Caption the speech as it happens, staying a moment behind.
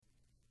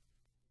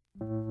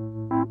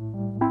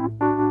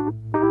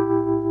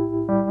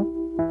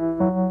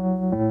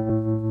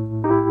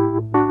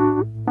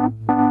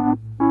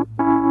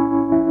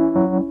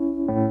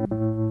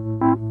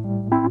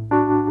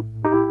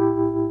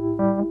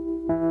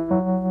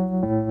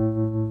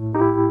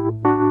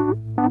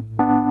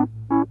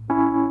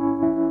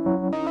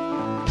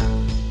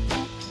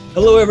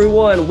Hello,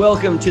 everyone.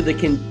 Welcome to the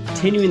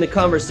Continuing the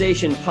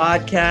Conversation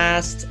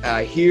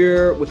podcast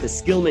here with the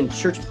Skillman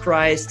Church of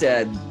Christ.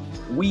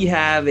 We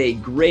have a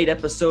great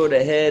episode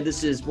ahead.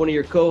 This is one of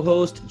your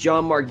co-hosts,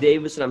 John Mark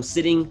Davis, and I'm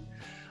sitting,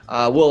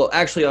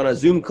 actually on a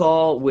Zoom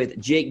call with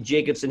Jake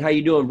Jacobson. How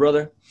you doing,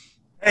 brother?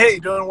 Hey,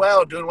 doing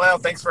well.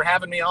 Thanks for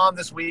having me on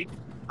this week.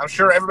 I'm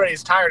sure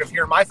everybody's tired of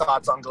hearing my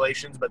thoughts on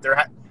Galatians, but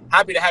they're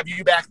happy to have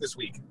you back this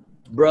week.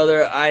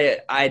 Brother,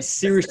 I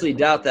seriously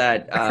doubt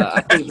that.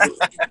 I think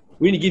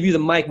we need to give you the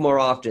mic more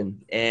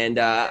often. And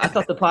I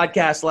thought the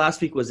podcast last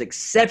week was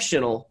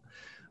exceptional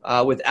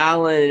with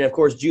Alan, and of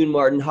course June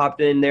Martin hopped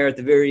in there at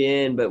the very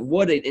end. But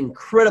what an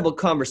incredible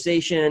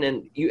conversation,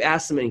 and you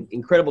asked some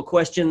incredible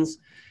questions.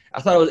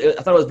 I thought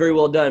it was very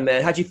well done,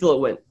 man. How'd you feel it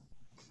went?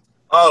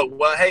 Oh,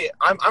 well, hey,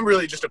 I'm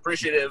really just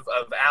appreciative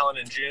of Alan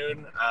and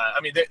June.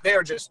 They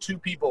are just two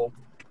people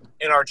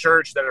in our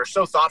church that are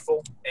so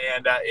thoughtful,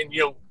 and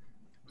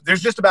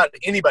there's just about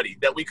anybody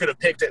that we could have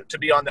picked to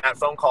be on that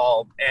phone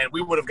call, and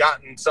we would have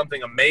gotten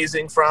something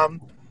amazing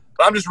from.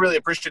 But I'm just really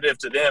appreciative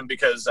to them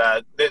because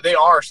they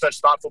are such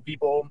thoughtful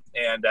people,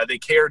 and they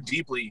care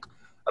deeply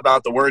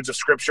about the words of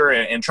Scripture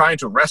and trying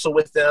to wrestle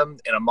with them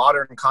in a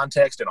modern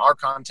context, in our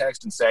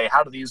context, and say,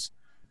 how do these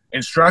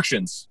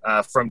instructions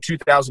from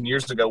 2,000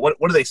 years ago, what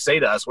do they say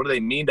to us? What do they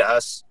mean to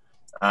us?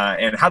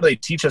 And how do they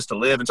teach us to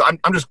live? And so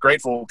I'm just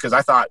grateful because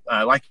I thought,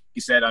 like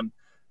you said,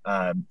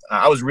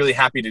 I was really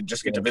happy to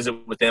just get to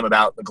visit with them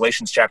about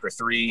Galatians chapter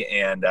 3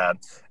 and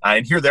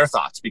hear their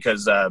thoughts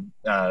because,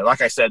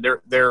 like I said,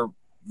 they're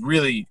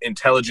really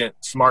intelligent,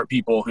 smart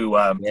people who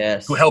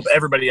help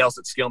everybody else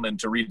at Skillman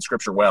to read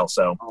Scripture well.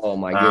 So, oh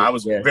my goodness, I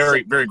was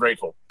very, very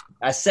grateful.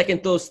 I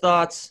second those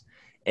thoughts,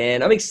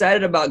 and I'm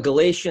excited about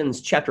Galatians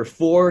chapter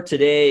 4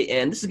 today.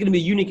 And this is going to be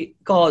a unique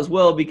call as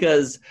well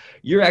because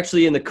you're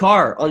actually in the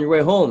car on your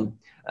way home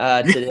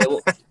today.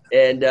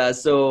 And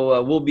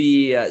so we'll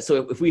be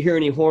so if we hear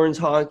any horns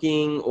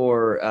honking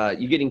or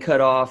you getting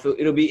cut off,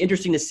 it'll be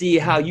interesting to see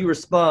how you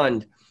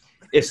respond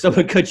if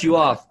someone cuts you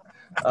off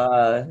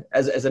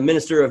as a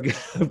minister of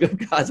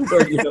God's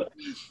word.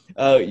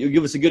 You'll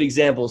give us a good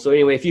example. So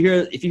anyway, if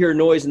you hear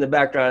noise in the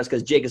background, it's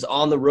because Jake is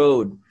on the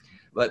road.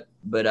 But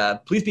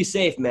please be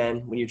safe,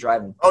 man, when you're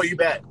driving. Oh, you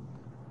bet.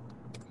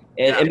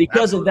 And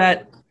because of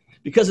that,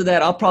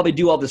 I'll probably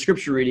do all the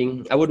scripture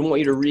reading. I wouldn't want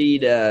you to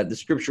read the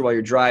scripture while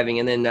you're driving.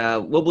 And then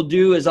what we'll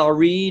do is I'll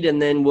read,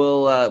 and then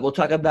we'll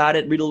talk about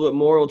it, read a little bit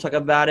more. We'll talk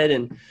about it,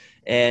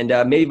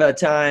 and maybe by the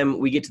time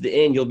we get to the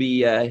end, you'll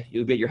be at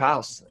your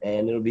house,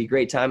 and it'll be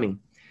great timing.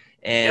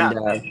 And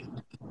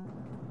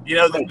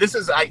this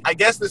is I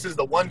guess this is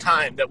the one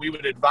time that we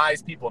would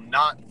advise people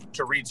not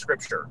to read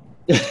scripture.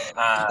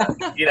 I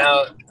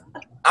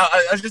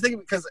was just thinking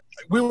because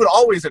we would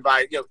always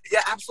advise,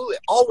 absolutely,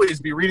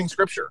 always be reading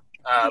scripture.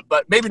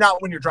 But maybe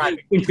not when you're driving.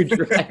 When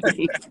you're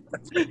driving.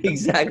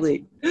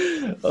 Exactly.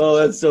 Oh,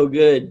 that's so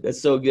good. That's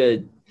so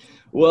good.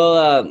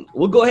 Well,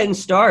 we'll go ahead and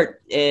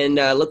start and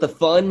let the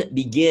fun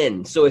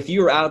begin. So if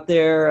you're out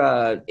there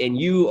and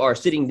you are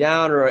sitting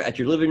down or at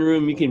your living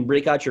room, you can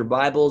break out your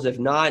Bibles. If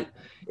not,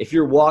 if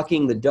you're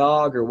walking the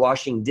dog or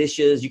washing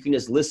dishes, you can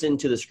just listen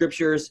to the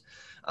scriptures.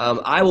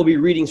 I will be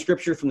reading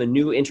scripture from the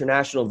New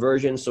International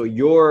Version, so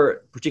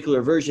your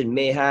particular version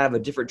may have a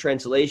different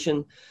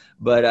translation.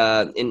 But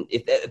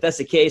if that's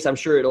the case, I'm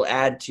sure it'll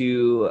add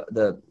to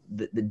the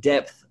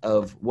depth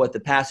of what the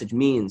passage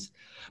means.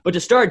 But to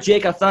start,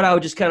 Jake, I thought I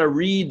would just kind of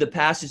read the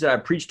passage that I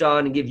preached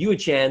on and give you a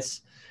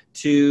chance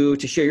to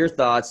share your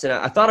thoughts. And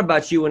I thought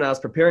about you when I was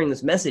preparing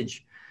this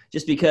message,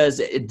 just because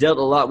it dealt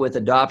a lot with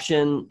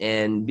adoption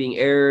and being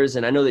heirs.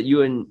 And I know that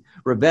you and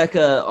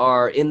Rebecca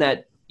are in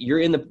that. You're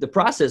in the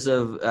process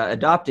of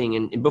adopting.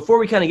 And before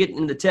we kind of get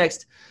into the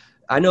text,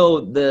 I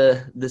know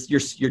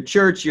your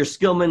church, your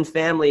Skillman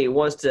family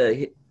wants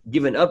to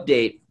receive an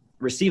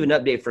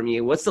update from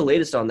you. What's the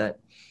latest on that?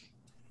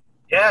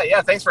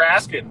 Yeah. Thanks for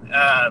asking.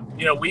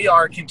 We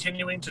are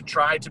continuing to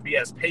try to be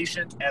as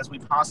patient as we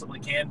possibly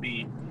can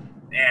be.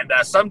 And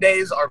some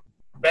days are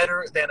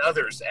better than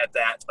others at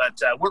that.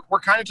 But we're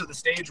kind of to the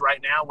stage right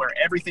now where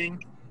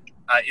everything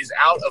is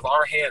out of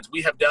our hands.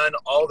 We have done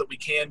all that we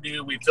can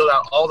do. We've filled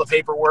out all the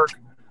paperwork.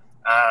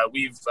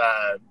 We've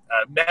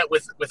met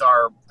with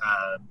our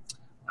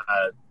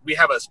we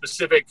have a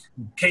specific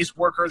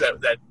caseworker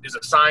that is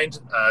assigned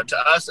to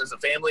us as a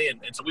family.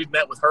 And so we've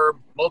met with her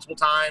multiple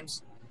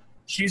times.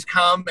 She's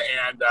come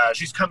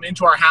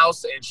into our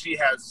house, and she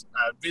has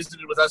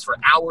visited with us for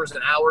hours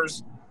and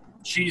hours.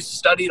 She's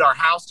studied our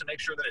house to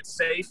make sure that it's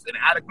safe and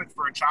adequate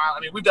for a child.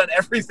 I mean, we've done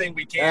everything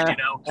we can,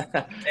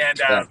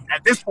 And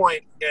at this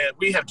point,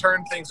 we have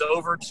turned things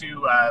over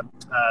to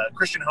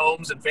Christian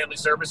Homes and Family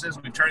Services.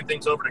 We've turned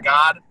things over to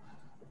God.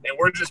 And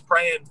we're just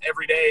praying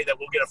every day that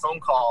we'll get a phone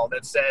call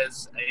that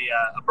says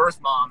a birth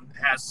mom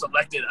has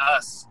selected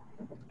us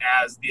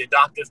as the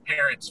adoptive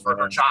parents for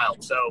her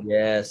child. So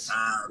yes,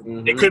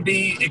 it could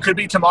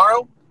be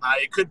tomorrow.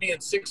 It could be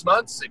in 6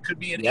 months. It could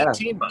be in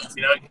 18 months.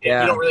 We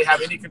don't really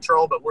have any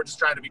control, but we're just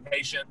trying to be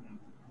patient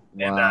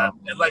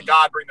and let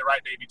God bring the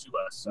right baby to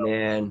us. So.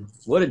 Man,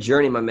 what a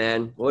journey, my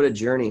man. What a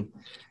journey.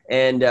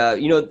 And,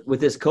 with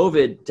this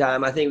COVID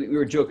time, I think we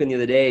were joking the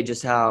other day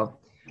just how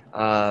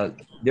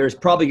there's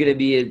probably going to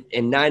be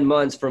in 9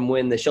 months from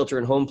when the shelter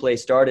and home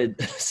place started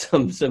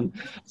some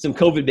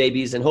COVID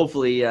babies. And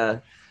hopefully,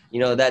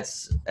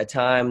 that's a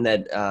time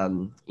that,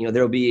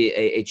 there'll be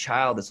a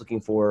child that's looking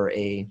for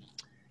a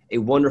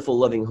wonderful,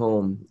 loving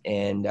home.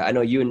 And I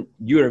know you and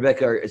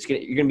Rebecca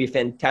you're going to be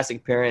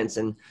fantastic parents.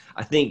 And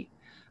I think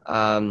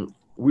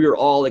we're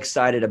all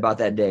excited about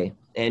that day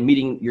and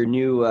meeting your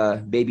new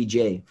baby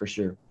Jay for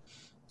sure.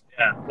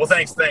 Yeah. Well,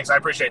 thanks. I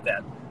appreciate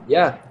that.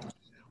 Yeah.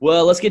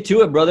 Well, let's get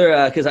to it,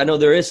 brother, because I know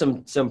there is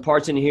some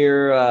parts in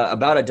here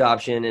about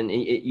adoption, and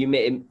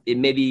it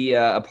may be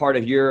a part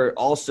of your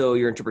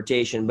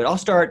interpretation. But I'll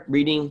start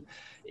reading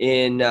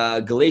in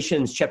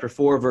Galatians chapter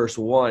 4, verse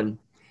 1,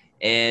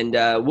 and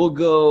we'll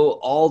go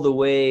all the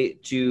way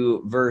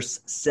to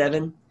verse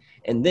 7,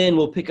 and then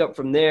we'll pick up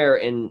from there,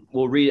 and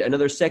we'll read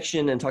another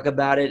section and talk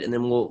about it, and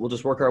then we'll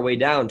just work our way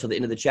down to the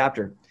end of the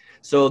chapter.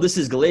 So this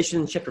is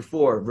Galatians chapter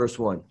 4, verse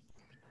 1.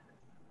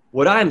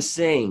 What I am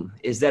saying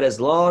is that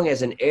as long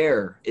as an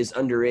heir is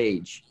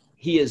underage,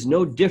 he is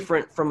no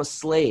different from a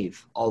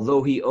slave,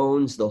 although he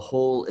owns the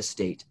whole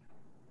estate.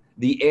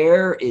 The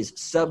heir is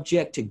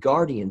subject to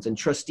guardians and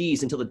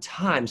trustees until the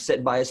time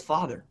set by his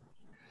father.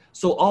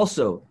 So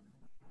also,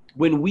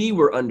 when we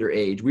were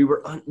underage, we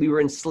were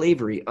in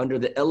slavery under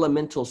the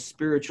elemental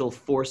spiritual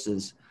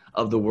forces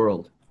of the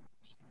world.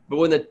 But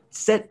when the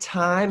set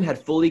time had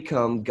fully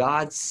come,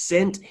 God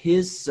sent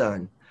his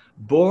son,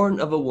 born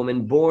of a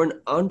woman, born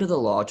under the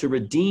law, to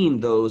redeem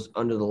those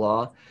under the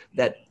law,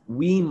 that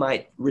we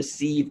might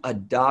receive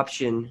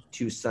adoption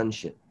to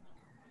sonship.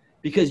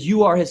 Because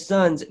you are his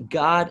sons,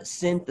 God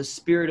sent the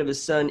Spirit of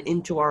his Son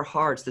into our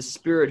hearts, the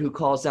Spirit who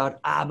calls out,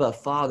 Abba,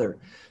 Father.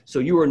 So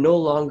you are no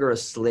longer a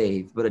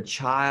slave, but a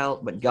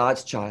child, but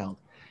God's child.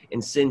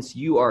 And since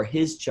you are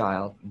his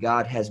child,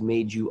 God has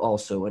made you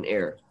also an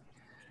heir.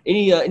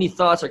 Any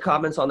thoughts or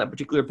comments on that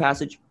particular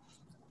passage?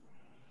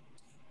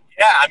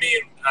 Yeah, I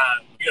mean,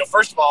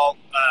 first of all,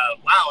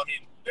 wow. I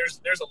mean, there's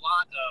a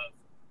lot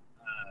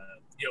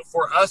of,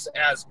 for us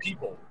as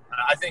people,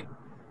 I think,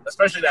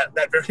 especially that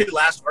very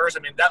last verse. I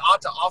mean, that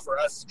ought to offer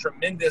us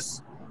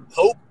tremendous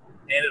hope,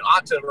 and it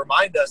ought to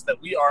remind us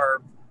that we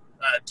are,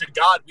 to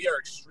God, we are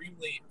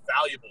extremely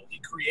valuable. He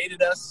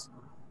created us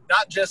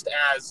not just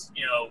as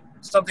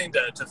something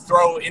to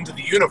throw into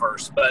the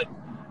universe, but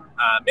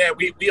man,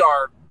 we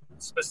are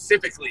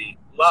specifically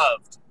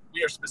loved.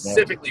 We are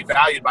specifically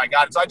valued by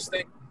God. And so I just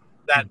think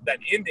that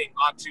ending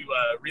ought to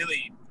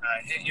really,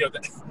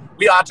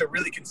 we ought to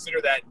really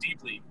consider that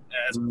deeply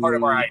as part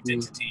of our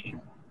identity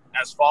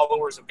as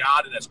followers of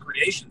God and as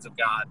creations of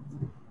God.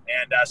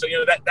 And so,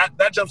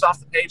 that jumps off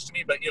the page to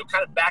me, but,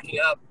 kind of backing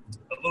up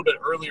a little bit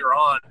earlier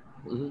on,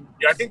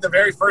 I think the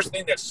very first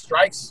thing that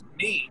strikes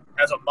me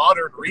as a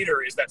modern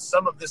reader is that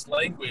some of this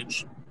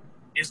language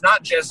is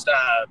not just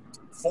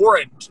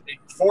foreign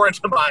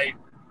to my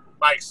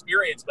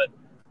experience, but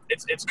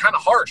it's kind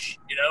of harsh,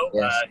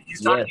 Yes.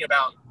 He's talking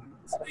about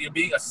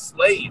being a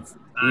slave.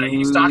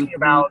 He's talking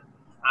about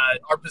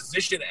our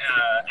position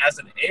as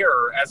an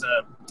heir, as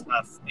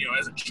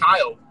a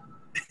child,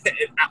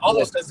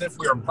 almost as if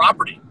we are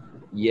property.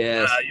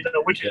 Yes.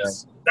 Which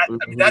is that.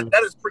 I mean,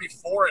 that is pretty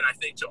foreign, I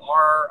think, to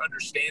our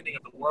understanding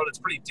of the world. It's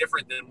pretty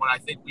different than what I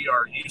think we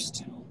are used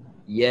to.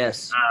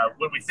 Yes.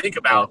 When we think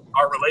about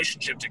our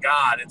relationship to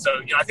God, and so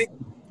I think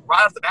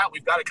right off the bat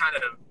we've got to kind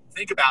of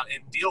think about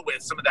and deal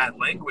with some of that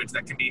language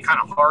that can be kind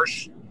of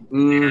harsh.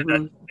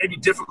 And maybe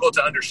difficult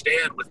to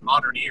understand with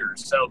modern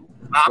ears. So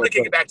I'm going to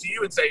kick it back to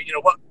you and say,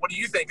 what do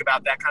you think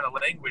about that kind of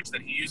language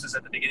that he uses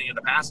at the beginning of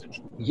the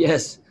passage?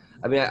 Yes.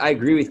 I mean, I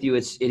agree with you.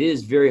 It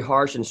is very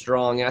harsh and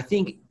strong. And I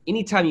think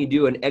anytime you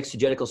do an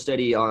exegetical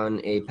study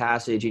on a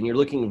passage and you're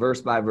looking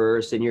verse by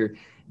verse and you're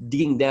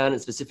digging down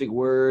at specific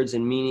words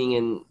and meaning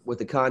and what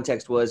the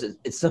context was,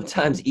 it's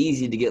sometimes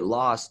easy to get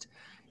lost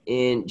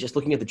in just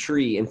looking at the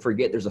tree and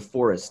forget there's a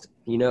forest,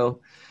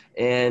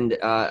 And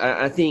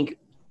I think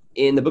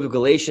in the book of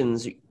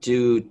Galatians,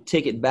 to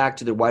take it back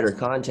to the wider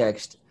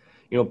context,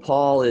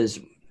 Paul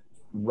is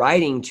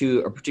writing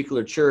to a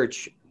particular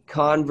church,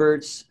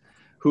 converts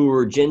who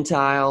were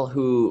Gentile,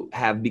 who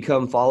have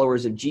become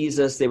followers of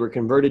Jesus. They were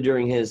converted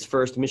during his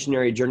first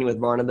missionary journey with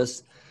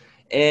Barnabas.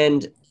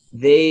 And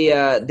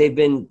they've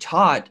been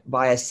taught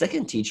by a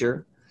second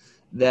teacher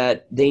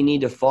that they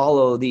need to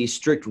follow these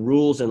strict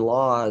rules and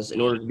laws in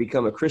order to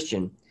become a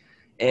Christian.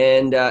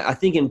 And I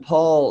think in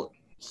Paul,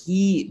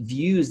 he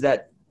views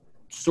that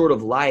sort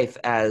of life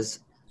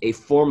as a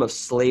form of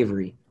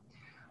slavery,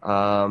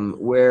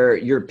 where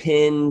you're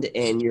pinned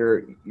and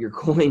you're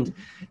coined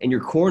and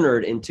you're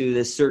cornered into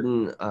this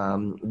certain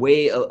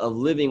way of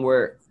living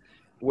where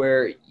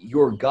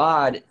your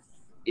God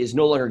is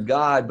no longer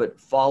God, but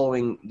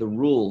following the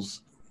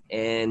rules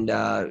and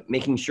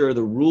making sure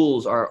the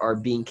rules are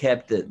being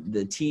kept,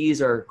 the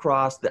T's are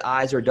crossed, the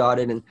I's are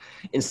dotted. And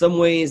in some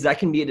ways that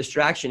can be a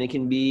distraction. It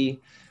can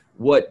be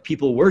what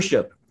people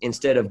worship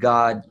instead of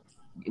God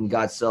in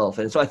God's self.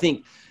 And so I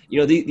think,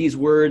 these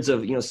words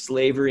of,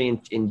 slavery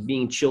and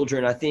being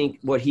children, I think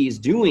what he's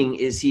doing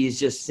is he's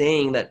just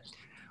saying that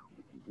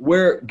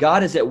where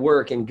God is at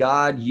work, and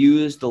God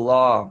used the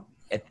law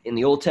in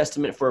the Old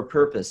Testament for a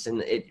purpose.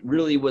 And it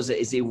really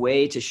is a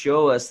way to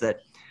show us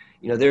that,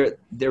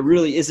 there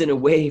really isn't a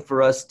way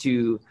for us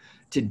to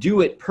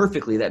do it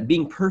perfectly, that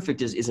being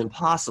perfect is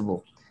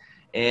impossible.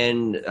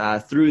 And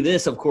through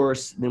this, of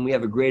course, then we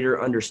have a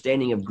greater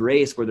understanding of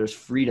grace where there's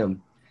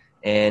freedom.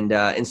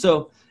 And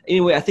so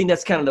anyway, I think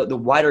that's kind of the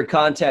wider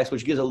context,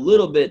 which gives a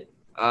little bit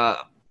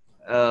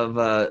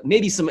of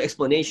maybe some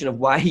explanation of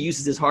why he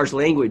uses this harsh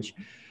language,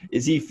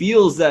 is he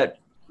feels that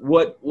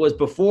what was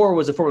before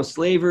was a form of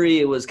slavery.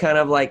 It was kind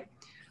of like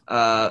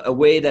a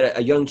way that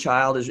a young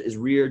child is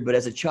reared. But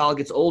as a child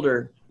gets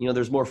older,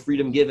 there's more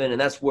freedom given. And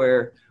that's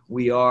where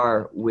we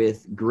are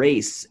with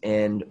grace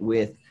and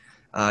with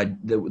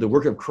the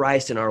work of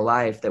Christ in our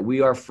life, that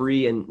we are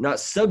free and not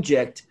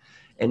subject,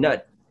 and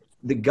not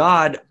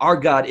our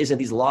God isn't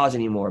these laws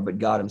anymore, but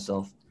God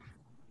himself.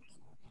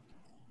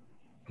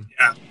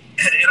 Yeah.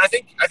 And I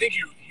think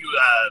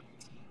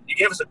you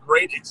gave us a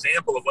great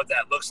example of what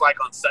that looks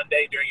like on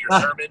Sunday during your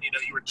sermon.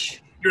 You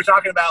were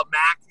talking about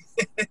Mac.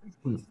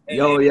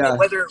 Yeah.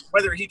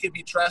 Whether he could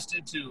be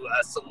trusted to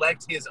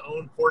select his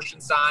own portion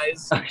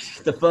size,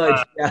 the fudge,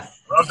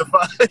 of the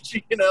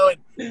fudge, and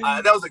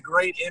that was a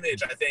great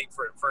image, I think,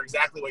 for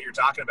exactly what you're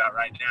talking about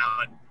right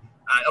now. And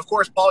of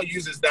course, Paul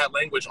uses that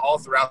language all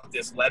throughout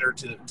this letter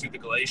to the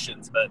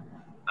Galatians. But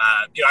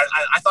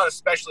I thought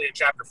especially in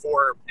chapter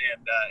 4,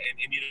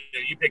 and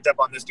you picked up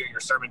on this during your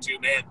sermon too,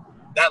 man.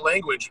 That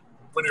language,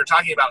 when you're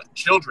talking about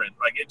children,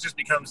 like, it just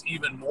becomes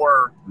even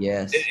more.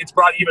 Yes, it's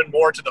brought even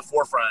more to the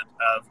forefront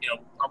of,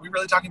 are we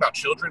really talking about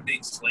children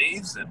being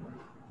slaves and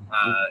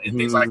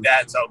things like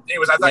that? And so,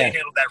 anyways, I thought you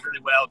handled that really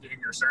well during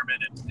your sermon,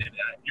 and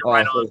you're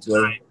right on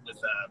tonight with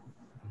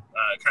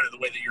kind of the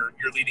way that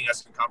you're leading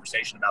us in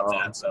conversation about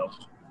that. So,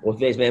 well,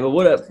 thanks, man. But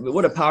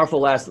what a powerful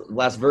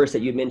last verse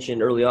that you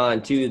mentioned early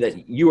on too,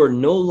 that you are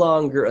no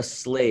longer a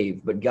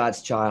slave, but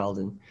God's child.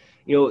 And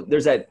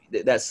there's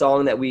that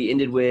song that we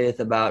ended with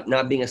about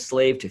not being a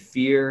slave to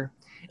fear.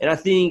 And I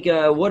think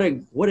what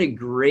a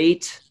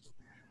great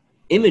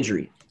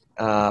imagery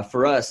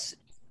for us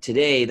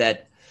today,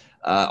 that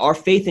our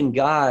faith in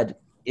God,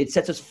 it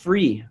sets us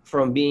free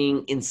from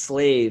being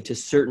enslaved to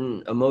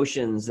certain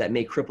emotions that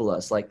may cripple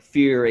us, like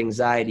fear,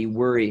 anxiety,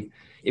 worry.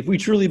 If we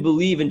truly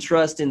believe and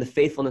trust in the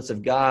faithfulness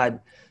of God,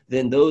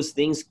 then those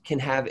things can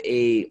have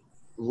a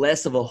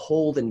less of a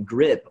hold and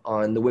grip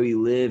on the way we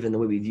live and the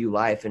way we view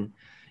life. And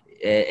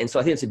so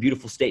I think it's a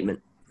beautiful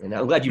statement. And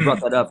I'm glad you brought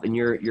that up in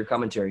your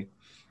commentary.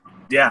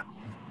 Yeah.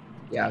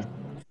 Yeah.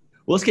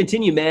 Well, let's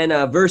continue, man.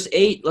 Verse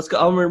 8, let's go.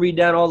 I'm going to read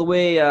down all the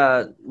way.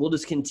 We'll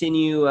just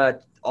continue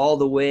all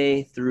the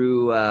way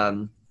through.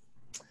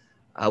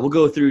 We'll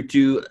go through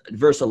to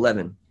verse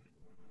 11.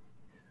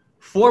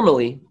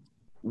 Formerly,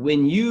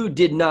 when you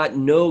did not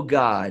know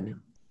God,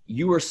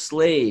 you were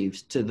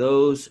slaves to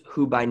those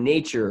who by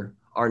nature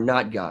are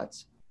not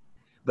gods.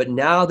 But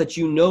now that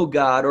you know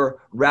God, or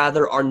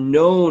rather are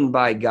known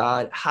by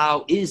God,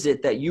 how is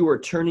it that you are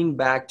turning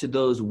back to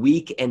those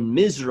weak and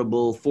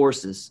miserable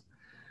forces?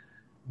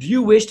 Do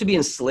you wish to be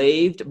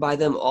enslaved by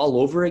them all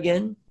over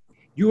again?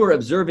 You are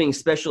observing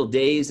special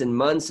days and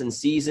months and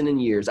seasons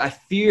and years. I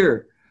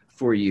fear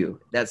for you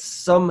that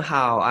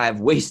somehow I have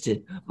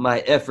wasted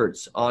my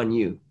efforts on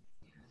you.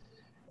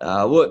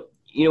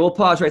 We'll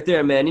pause right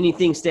there, man.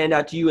 Anything stand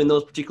out to you in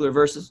those particular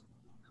verses?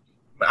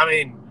 I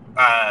mean,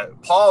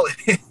 Paul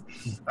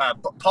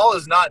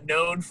is not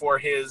known for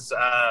his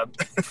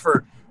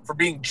for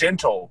being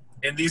gentle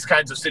in these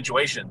kinds of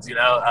situations.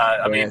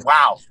 I mean,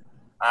 wow.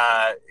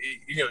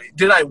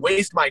 Did I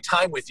waste my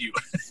time with you?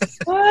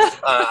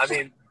 I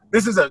mean,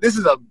 this is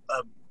a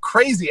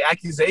crazy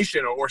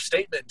accusation or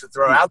statement to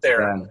throw out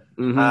there.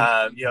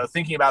 Mm-hmm.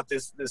 Thinking about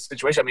this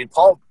situation. I mean,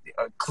 Paul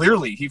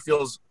clearly he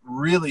feels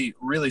really,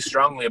 really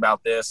strongly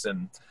about this,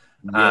 and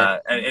man,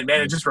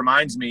 it just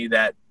reminds me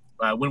that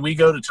when we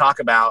go to talk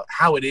about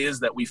how it is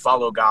that we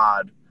follow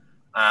God,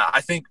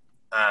 I think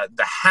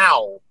the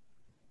how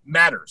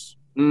matters,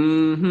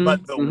 mm-hmm.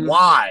 but the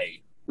why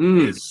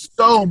is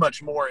so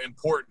much more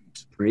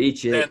important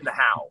than the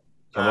how.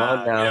 Come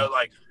on now.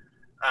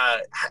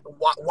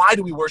 Why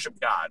do we worship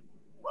God?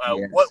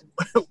 What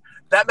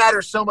that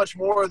matters so much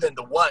more than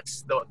the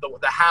what's, the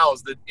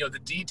hows, the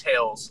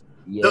details.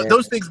 Yes.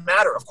 Those things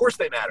matter. Of course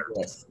they matter.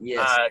 Yes.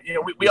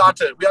 We ought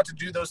to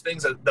do those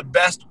things the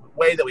best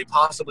way that we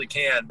possibly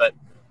can. But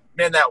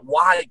man, that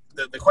why,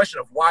 the question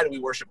of why do we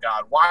worship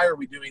God? Why are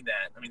we doing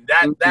that? I mean,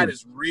 that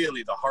is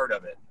really the heart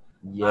of it.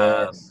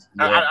 Yes.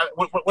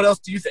 What else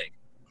do you think?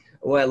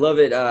 Well, I love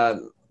it.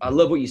 I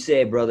love what you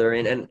say, brother.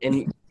 And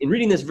in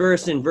reading this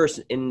verse in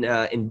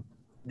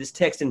this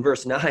text in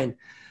verse 9,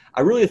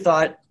 I really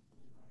thought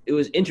it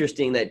was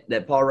interesting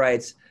that Paul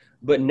writes,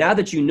 but now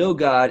that you know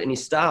God, and he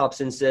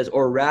stops and says,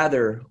 or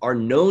rather are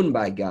known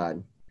by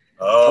God.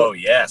 Oh,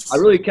 yes. I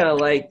really kind of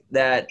like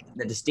that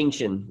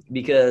distinction,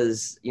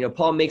 because,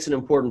 Paul makes an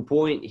important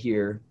point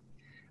here.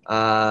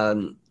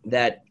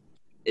 that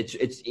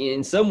it's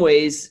in some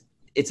ways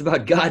it's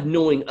about God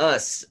knowing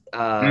us.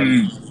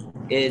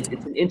 It's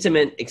an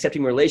intimate,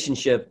 accepting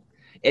relationship,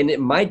 and it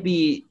might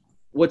be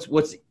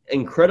what's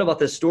incredible about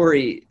this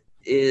story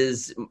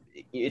is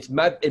it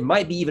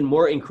might be even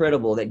more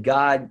incredible that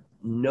God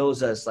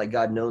knows us like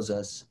God knows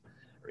us.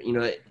 You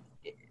know,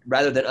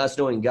 rather than us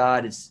knowing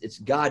God, it's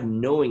God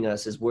knowing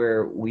us is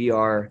where we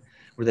are,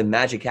 where the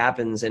magic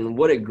happens. And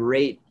what a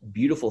great,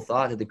 beautiful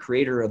thought that the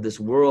creator of this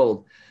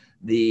world,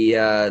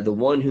 the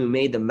one who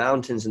made the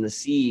mountains and the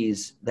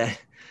seas, that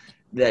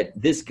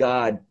this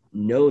God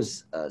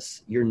knows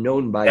us. You're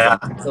known by God.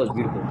 That was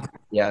beautiful.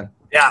 Yeah.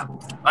 Yeah.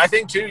 I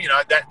think too,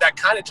 that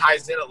kind of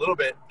ties in a little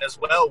bit as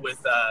well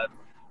with,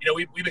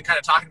 we've been kind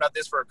of talking about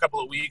this for a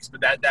couple of weeks,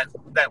 but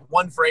that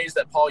one phrase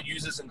that Paul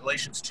uses in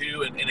Galatians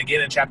 2 and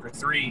again in chapter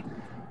 3,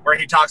 where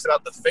he talks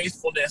about the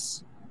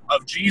faithfulness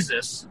of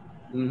Jesus.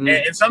 Mm-hmm.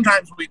 And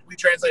sometimes we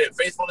translate it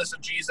faithfulness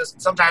of Jesus,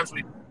 and sometimes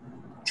we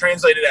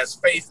translate it as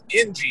faith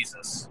in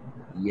Jesus.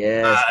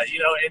 Yes.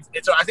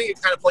 And so I think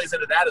it kind of plays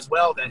into that as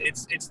well, that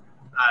it's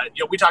I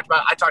talked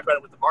about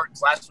it with the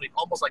Martins last week,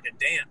 almost like a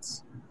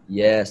dance.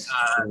 Yes.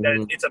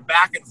 That it's a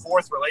back and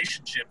forth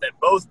relationship, that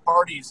both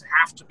parties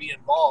have to be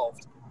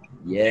involved.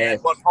 Yes.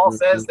 And what Paul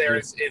says there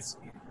is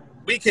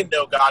we can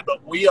know God,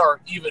 but we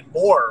are even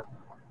more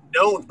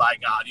known by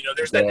God.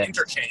 There's that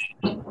interchange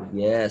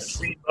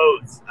between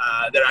both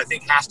that I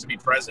think has to be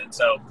present.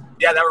 So,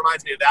 yeah, that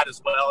reminds me of that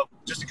as well,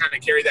 just to kind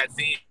of carry that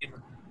theme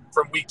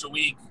from week to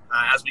week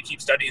as we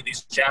keep studying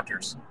these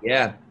chapters.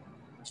 Yeah.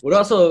 What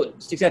also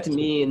sticks out to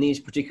me in these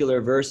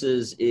particular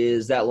verses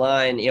is that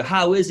line,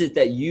 how is it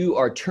that you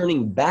are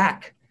turning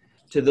back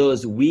to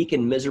those weak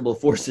and miserable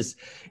forces?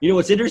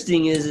 What's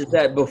interesting is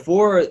that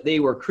before they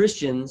were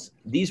Christians,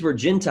 these were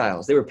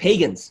Gentiles. They were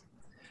pagans,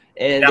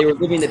 and they were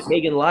living the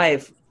pagan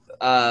life.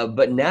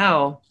 But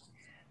now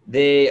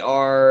they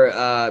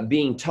are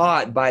being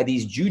taught by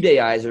these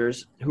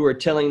Judaizers who are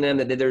telling them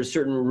that there's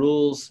certain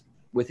rules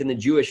within the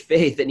Jewish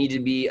faith that need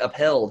to be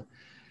upheld.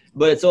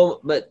 But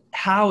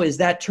how is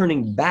that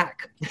turning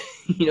back,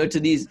 to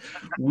these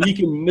weak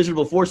and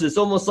miserable forces? It's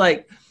almost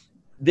like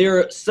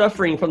they're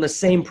suffering from the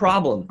same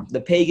problem,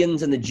 the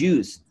pagans and the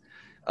Jews,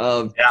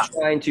 of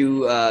trying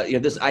to,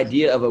 this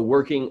idea of a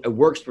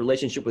works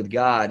relationship with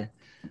God.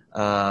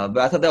 But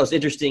I thought that was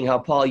interesting how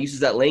Paul uses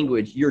that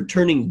language. You're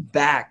turning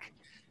back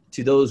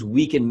to those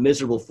weak and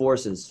miserable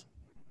forces.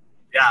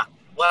 Yeah.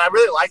 Well, I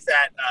really like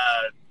that,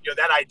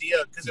 that idea,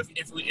 because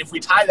if we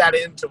tie that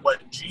into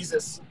what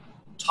Jesus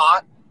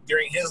taught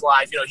during his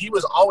life, he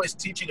was always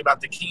teaching about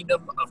the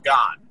kingdom of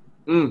God.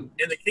 And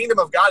the kingdom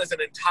of God is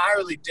an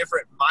entirely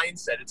different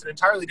mindset. It's an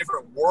entirely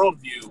different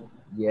worldview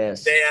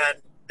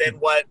than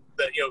what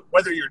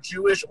whether you're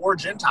Jewish or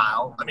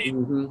Gentile. I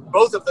mean,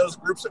 both of those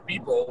groups of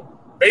people,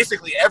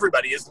 basically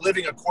everybody is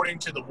living according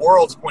to the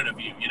world's point of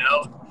view,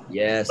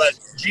 Yes. But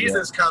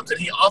Jesus comes and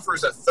he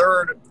offers a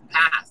third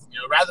path,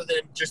 rather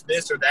than just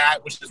this or that,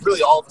 which is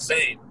really all the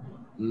same.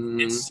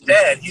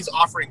 Instead, he's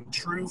offering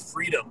true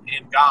freedom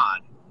in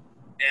God.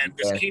 And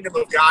this kingdom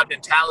of God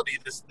mentality,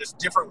 this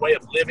different way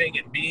of living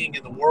and being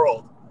in the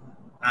world,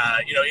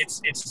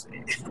 it's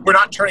we're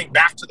not turning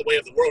back to the way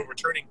of the world. We're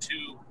turning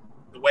to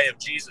the way of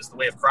Jesus, the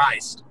way of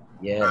Christ.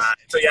 Yes.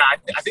 So yeah,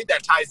 I think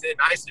that ties in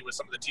nicely with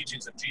some of the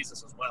teachings of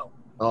Jesus as well.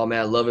 Oh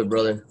man, I love it,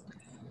 brother.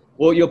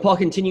 Well, Paul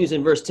continues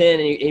in verse 10,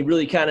 and he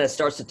really kind of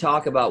starts to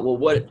talk about, well,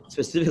 what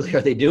specifically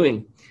are they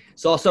doing?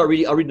 So I'll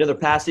read another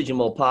passage, and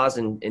we'll pause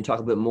and talk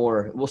a bit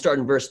more. We'll start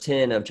in verse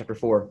 10 of chapter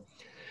 4.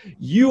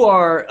 You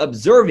are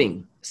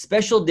observing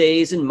special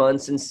days and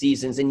months and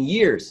seasons and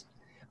years.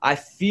 I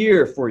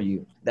fear for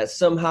you that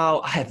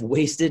somehow I have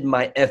wasted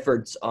my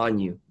efforts on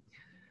you.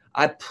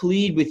 I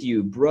plead with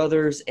you,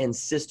 brothers and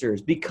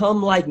sisters,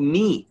 become like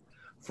me,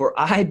 for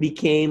I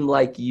became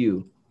like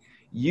you.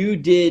 You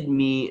did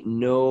me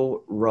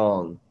no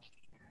wrong.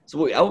 So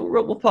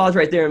we'll pause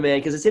right there, man,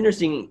 because it's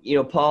interesting.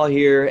 Paul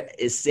here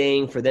is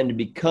saying for them to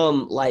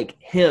become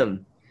like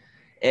him.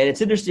 And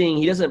it's interesting.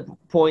 He doesn't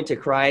point to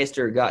Christ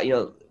or God.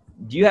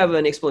 Do you have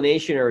an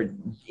explanation or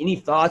any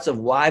thoughts of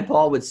why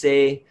Paul would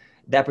say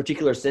that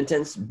particular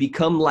sentence,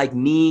 become like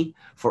me,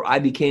 for I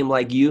became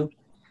like you?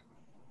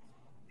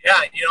 Yeah,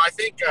 I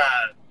think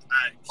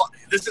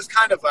this is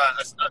kind of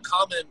a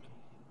common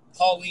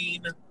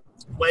Pauline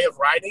way of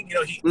writing.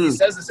 He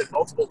says this in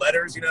multiple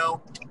letters,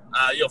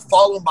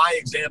 follow my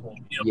example,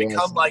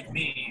 become like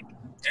me.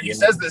 And he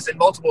says this in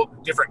multiple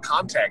different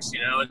contexts,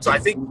 And so I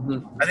think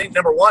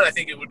number one, I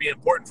think it would be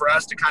important for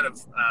us to kind of,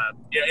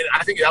 and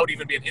I think that would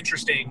even be an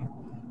interesting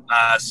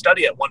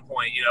study at one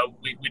point.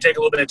 We take a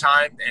little bit of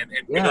time and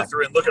we go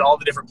through and look at all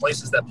the different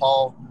places that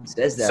Paul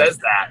says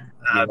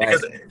that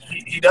because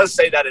he does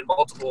say that in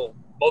multiple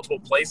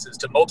places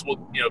to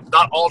multiple,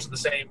 not all to the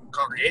same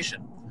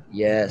congregation.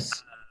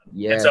 Yes.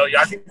 Yeah. And so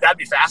I think that'd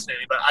be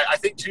fascinating. But I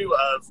think too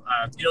of,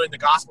 in the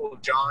Gospel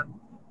of John,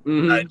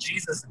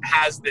 Jesus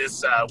has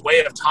this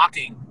way of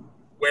talking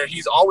where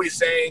he's always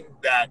saying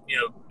that,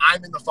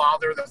 I'm in the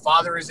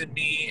Father is in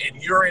me,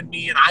 and you're in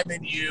me, and I'm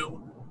in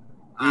you.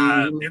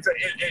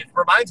 It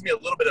reminds me a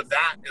little bit of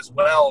that as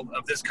well,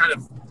 of this kind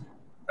of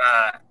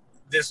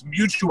this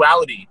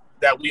mutuality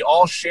that we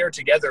all share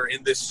together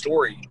in this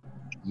story.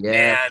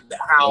 Yeah. And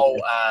how,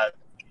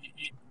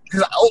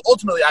 because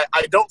ultimately,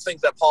 I don't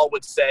think that Paul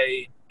would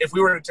say, if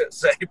we were to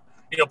say,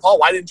 Paul,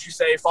 why didn't you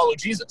say follow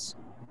Jesus?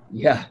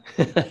 Yeah.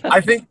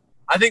 I think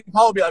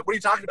Paul would be like, what are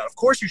you talking about? Of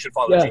course you should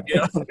follow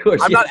Jesus. Of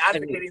course, I'm not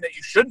advocating that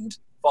you shouldn't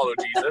follow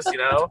Jesus,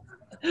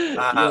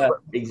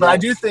 exactly. But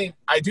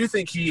I do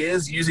think he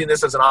is using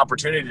this as an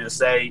opportunity to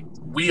say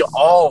we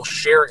all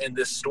share in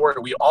this story.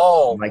 We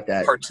all like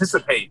that.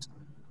 Participate.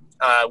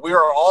 We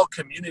are all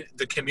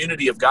the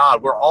community of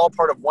God. We're all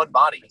part of one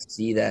body. I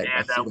see that.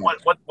 And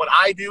what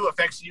I do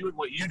affects you, and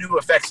what you do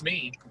affects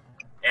me.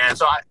 And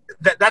so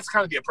that's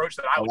kind of the approach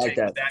that I would take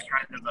with that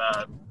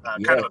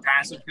kind of a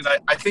passage, because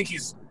I think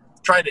he's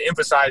trying to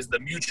emphasize the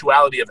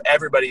mutuality of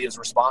everybody is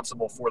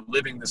responsible for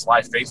living this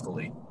life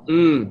faithfully.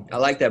 I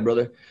like that,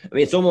 brother. I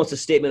mean, it's almost a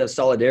statement of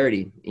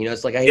solidarity.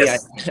 It's like,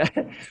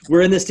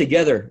 we're in this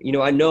together.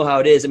 I know how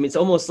it is. I mean, it's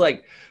almost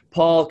like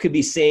Paul could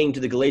be saying to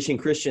the Galatian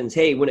Christians,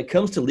 hey, when it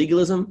comes to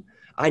legalism,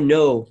 I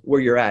know where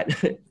you're at.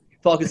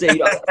 Paul could say,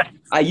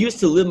 I used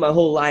to live my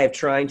whole life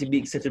trying to be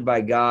accepted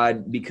by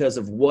God because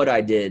of what I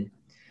did.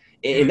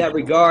 In that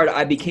regard,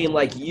 I became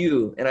like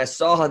you, and I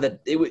saw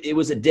that it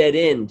was a dead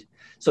end.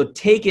 So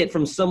take it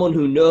from someone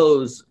who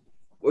knows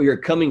where you're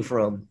coming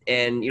from,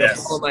 and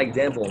follow my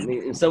example. I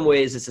mean, in some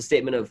ways, it's a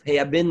statement of, hey,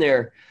 I've been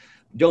there.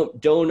 Don't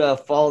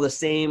fall into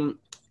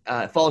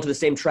the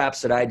same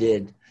traps that I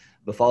did,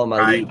 but follow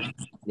my lead.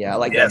 Yeah, I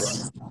like that.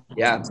 Bro.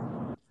 Yeah.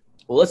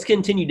 Well, let's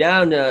continue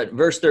down to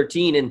verse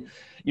 13, and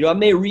I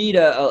may read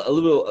a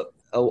little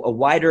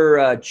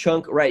wider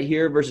chunk right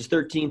here, verses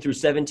 13 through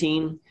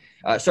 17.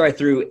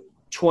 Through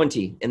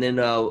 20, and then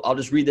I'll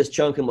just read this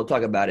chunk and we'll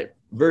talk about it.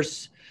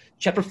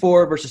 Chapter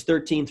 4, verses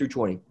 13 through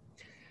 20.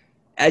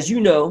 As you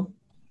know,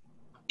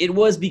 it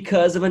was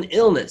because of an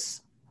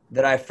illness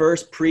that I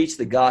first preached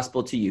the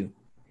gospel to you.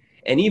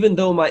 And even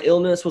though my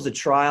illness was a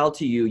trial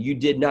to you, you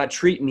did not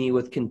treat me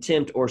with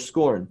contempt or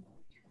scorn.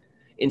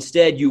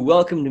 Instead, you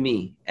welcomed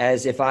me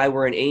as if I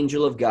were an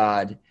angel of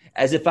God,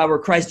 as if I were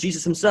Christ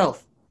Jesus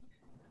himself.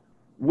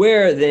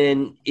 Where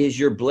then is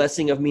your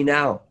blessing of me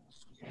now?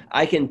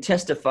 I can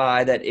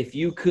testify that if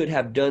you could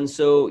have done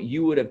so,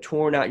 you would have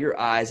torn out your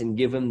eyes and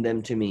given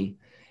them to me.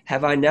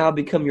 Have I now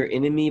become your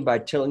enemy by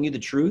telling you the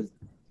truth?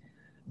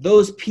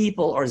 Those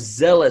people are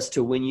zealous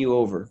to win you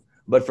over,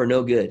 but for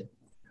no good.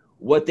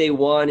 What they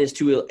want is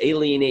to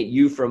alienate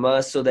you from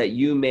us so that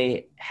you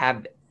may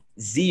have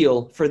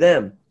zeal for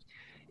them.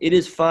 It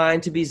is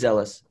fine to be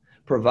zealous,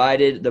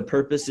 provided the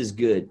purpose is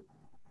good,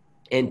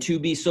 and to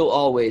be so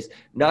always,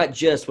 not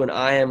just when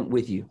I am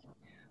with you.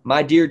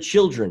 My dear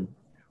children,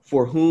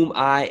 for whom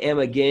I am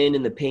again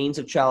in the pains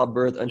of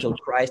childbirth until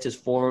Christ is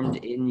formed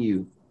in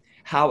you.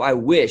 How I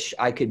wish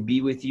I could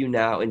be with you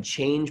now and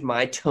change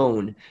my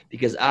tone,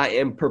 because I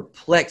am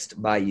perplexed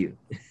by you.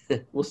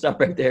 We'll stop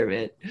right there,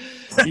 man.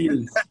 He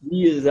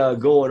is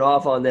going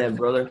off on them,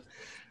 brother.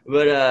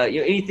 But,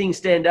 anything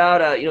stand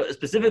out?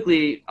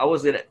 Specifically, I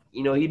was going to,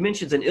 he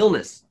mentions an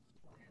illness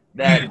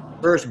that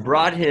first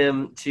brought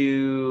him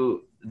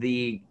to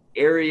the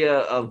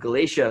area of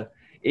Galatia.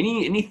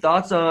 Any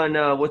thoughts on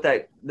what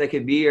that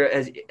could be, or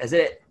has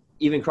it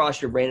even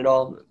crossed your brain at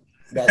all?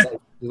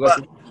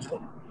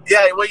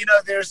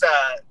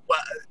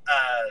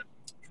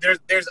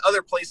 There's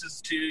other places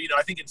too.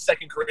 I think in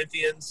 2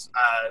 Corinthians,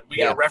 we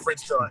get a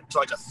reference to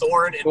like a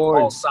thorn in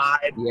Paul's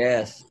side.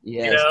 Yes.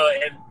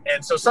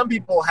 And so some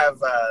people have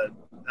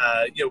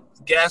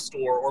guessed,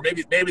 or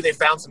maybe they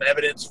found some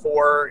evidence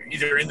for,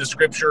 either in the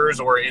scriptures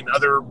or in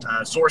other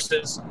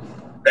sources,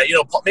 that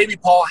maybe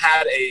Paul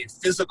had a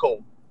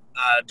physical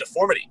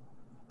deformity.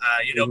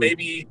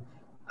 Maybe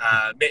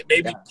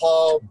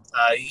Paul,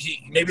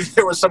 maybe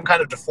there was some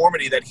kind of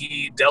deformity that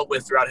he dealt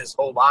with throughout his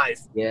whole life.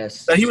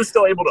 Yes. That he was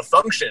still able to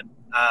function,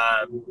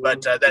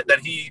 but that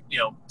he,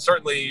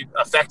 certainly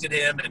affected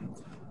him, and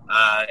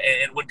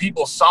when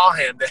people saw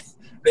him,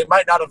 they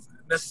might not have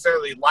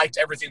necessarily liked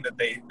everything that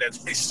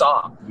they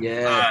saw.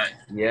 Yeah.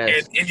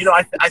 Yes. And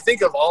I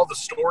think of all the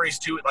stories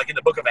too, like in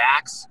the book of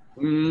Acts.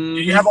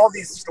 You have all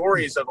these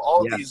stories of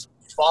all of these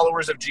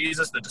followers of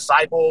Jesus, the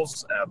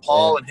disciples,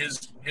 Paul and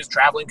his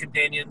traveling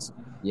companions.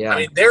 Yeah. I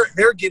mean,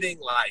 they're getting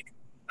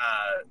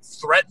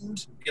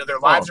threatened. Their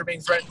lives are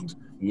being threatened.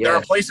 Yeah. There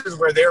are places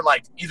where they're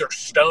either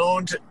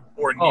stoned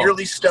or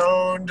nearly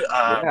stoned.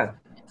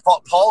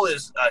 Paul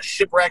is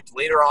shipwrecked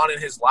later on in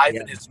his life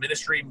and his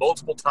ministry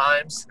multiple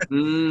times.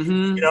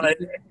 And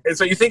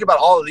so you think about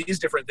all of these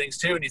different things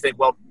too, and you think,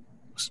 well,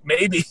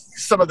 maybe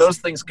some of those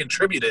things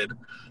contributed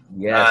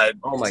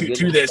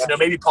to this.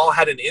 Maybe Paul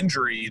had an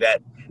injury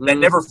that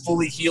never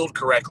fully healed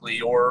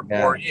correctly, or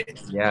I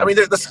mean,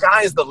 the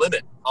sky is the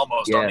limit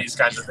almost on these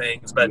kinds of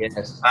things. But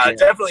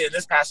definitely in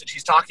this passage,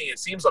 he's talking, it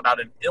seems, about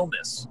an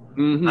illness.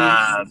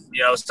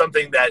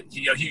 Something that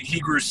he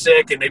grew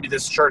sick, and maybe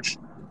this church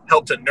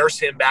helped to nurse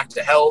him back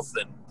to health,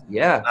 and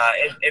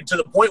to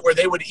the point where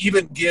they would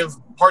even give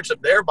parts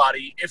of their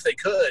body, if they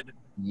could,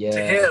 to Yeah.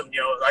 him,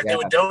 like they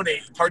would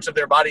donate parts of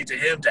their body to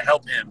him to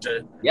help him,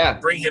 to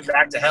bring him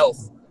back to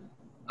health.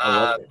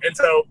 And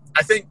so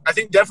I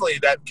think definitely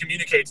that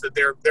communicates that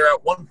there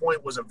at one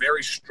point was a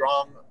very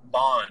strong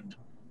bond.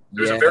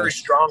 There's a very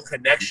strong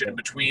connection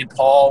between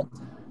Paul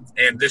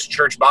and this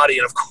church body.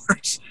 And of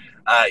course,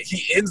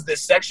 he ends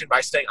this section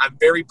by saying, "I'm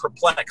very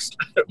perplexed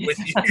with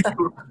you."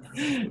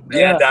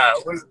 And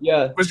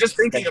was just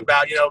thinking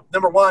about,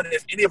 number one,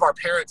 if any of our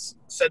parents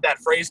said that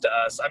phrase to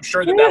us, I'm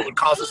sure that would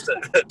cause us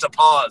to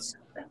pause.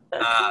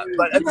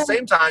 But at the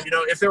same time,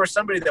 if there was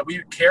somebody that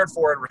we cared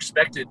for and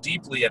respected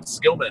deeply at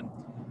Skillman,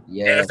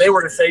 and if they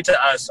were to say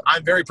to us,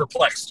 "I'm very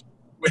perplexed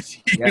with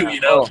you,"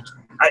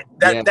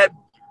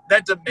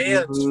 that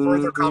demands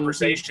further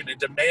conversation. It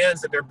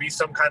demands that there be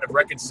some kind of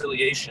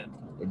reconciliation.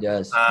 It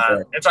does.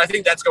 And so I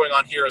think that's going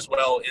on here as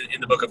well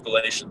in the book of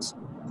Galatians.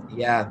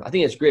 Yeah, I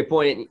think it's a great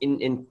point.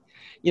 And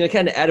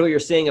kind of add to what you're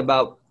saying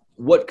about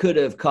what could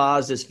have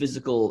caused this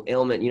physical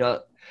ailment,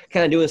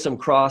 kind of doing some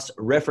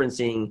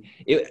cross-referencing.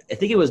 I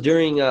think it was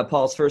during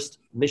Paul's first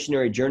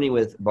missionary journey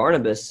with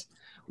Barnabas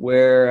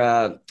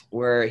where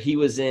he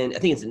was I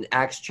think it's in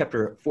Acts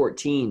chapter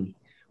 14,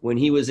 when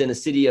he was in the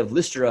city of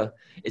Lystra.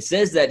 It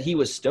says that he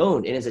was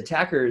stoned, and his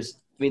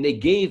attackers,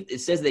 it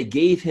says they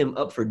gave him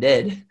up for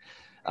dead,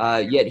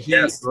 yet he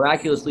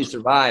miraculously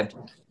survived.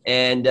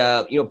 And,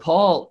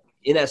 Paul,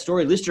 in that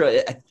story,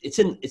 Lystra, it's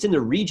in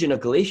the region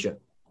of Galatia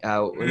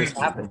when this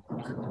happened.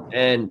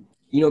 And,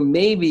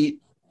 maybe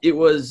it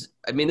was,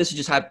 this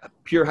is just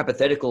pure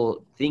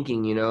hypothetical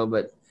thinking,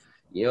 but,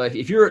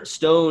 if you're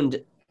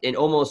stoned and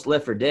almost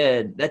left for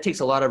dead, that takes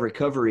a lot of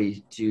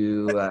recovery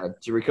to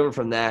recover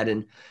from that.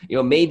 And,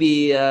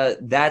 maybe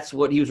that's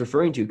what he was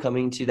referring to,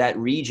 coming to that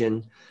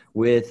region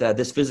with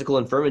this physical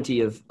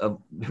infirmity of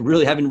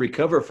really having to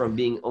recover from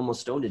being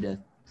almost stoned to death.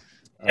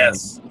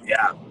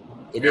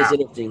 It is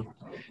interesting.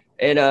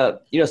 And,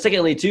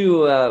 secondly,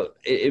 too,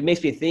 it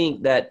makes me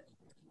think that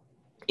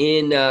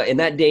in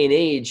that day and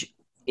age,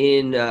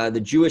 in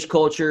the Jewish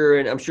culture,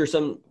 and I'm sure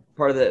some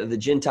part of the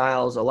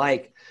Gentiles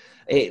alike,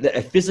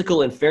 a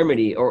physical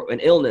infirmity or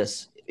an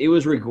illness, it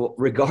was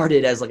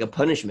regarded as like a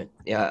punishment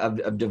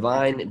of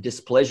divine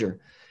displeasure.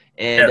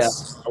 And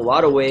a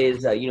lot of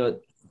ways,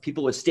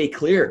 people would stay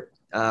clear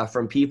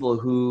from people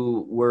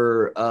who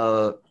were,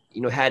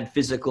 had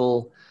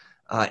physical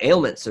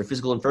ailments or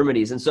physical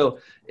infirmities. And so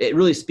it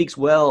really speaks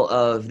well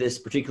of this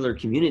particular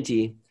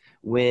community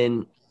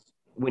when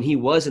he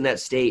was in that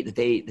state that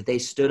they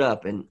stood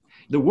up. And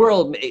the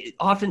world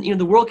often,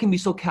 the world can be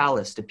so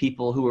callous to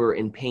people who are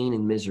in pain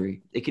and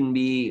misery. It can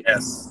be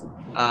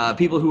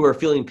people who are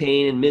feeling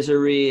pain and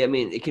misery.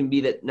 It can be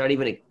that not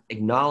even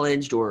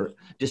acknowledged or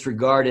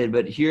disregarded.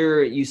 But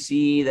here you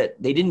see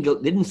that they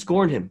didn't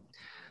scorn him.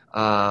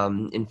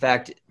 In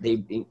fact,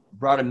 they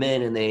brought him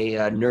in and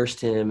they nursed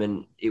him,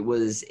 and it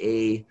was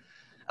a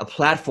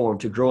platform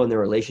to grow in their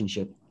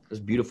relationship. It was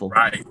beautiful.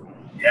 Right.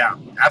 Yeah,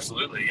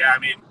 absolutely. Yeah.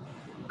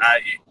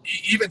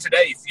 Even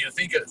today,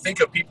 think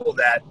of people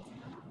that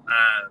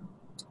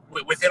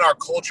within our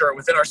culture,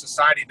 within our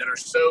society, that are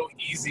so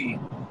easy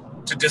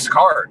to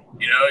discard.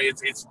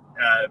 It's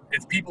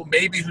people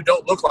maybe who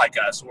don't look like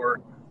us,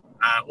 or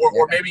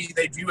maybe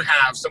they do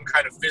have some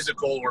kind of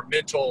physical or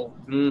mental,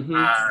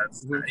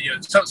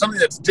 something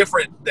that's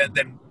different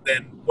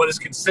than what is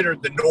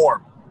considered the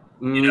norm,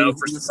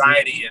 for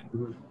society.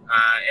 And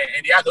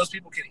those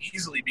people can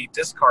easily be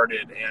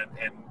discarded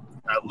and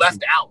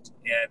left out.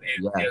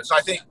 And so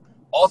I think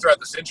all throughout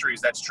the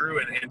centuries that's true.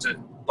 And to,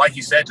 like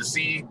you said, to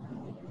see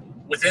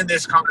within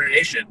this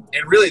congregation,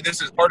 and really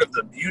this is part of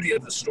the beauty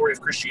of the story of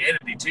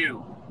Christianity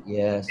too,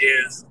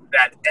 is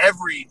that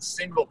every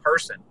single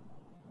person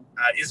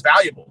is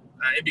valuable.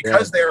 And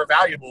because they are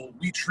valuable,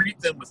 we treat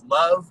them with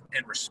love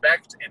and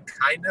respect and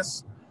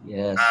kindness.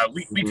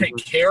 We take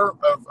care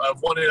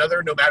of one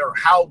another, no matter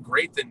how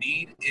great the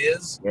need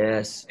is.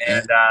 And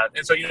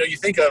so you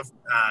think of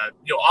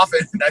often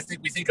I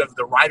think we think of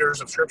the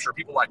writers of Scripture,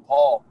 people like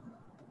Paul,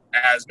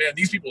 as, man,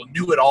 these people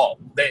knew it all.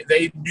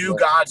 They knew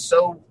God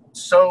so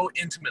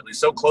intimately,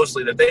 so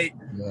closely that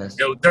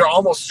they're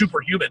almost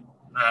superhuman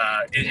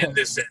in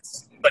this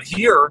sense. But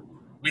here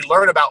we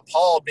learn about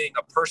Paul being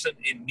a person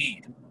in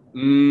need.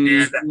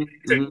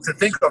 And to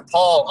think of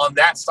Paul on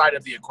that side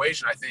of the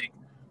equation, I think,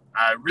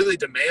 really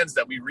demands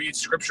that we read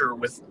Scripture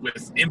with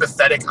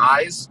empathetic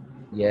eyes,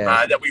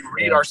 that we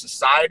read our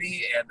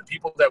society and the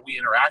people that we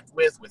interact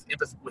with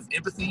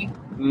empathy,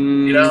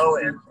 and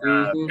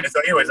so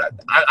anyways,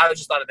 I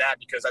just thought of that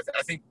because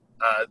I think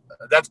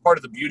that's part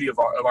of the beauty of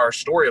our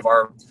story, of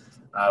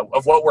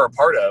what we're a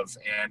part of,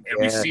 and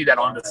we see that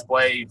on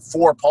display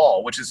for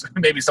Paul, which is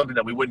maybe something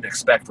that we wouldn't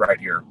expect right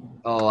here.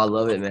 Oh, I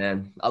love it,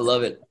 man. I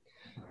love it.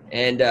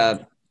 And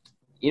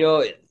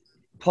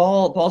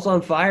Paul's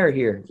on fire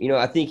here.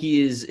 I think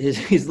he's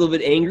a little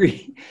bit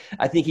angry.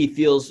 I think he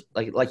feels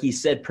like he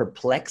said,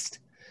 perplexed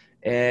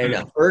and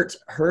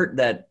hurt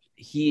that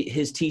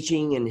his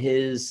teaching and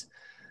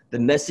the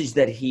message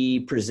that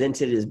he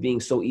presented is being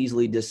so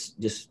easily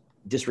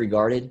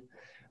disregarded.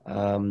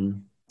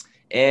 And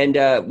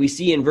we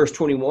see in verse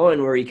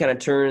 21 where he kind of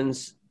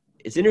turns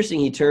it's interesting.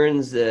 He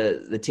turns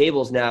the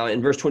tables now.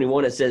 In verse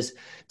 21, it says,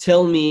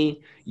 "Tell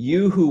me,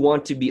 you who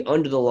want to be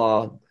under the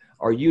law,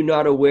 are you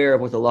not aware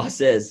of what the law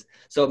says?"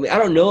 So I mean, I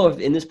don't know if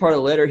in this part of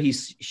the letter he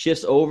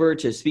shifts over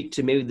to speak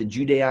to maybe the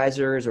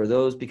Judaizers or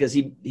those, because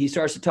he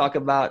starts to talk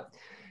about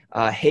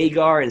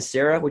Hagar and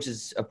Sarah, which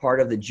is a part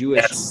of the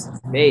Jewish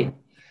faith.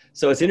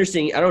 So it's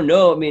interesting. I don't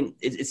know. I mean,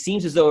 it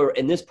seems as though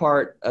in this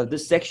part of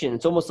this section,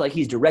 it's almost like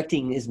he's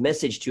directing his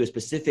message to a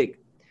specific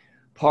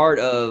part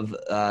of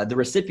the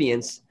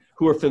recipients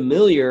who are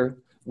familiar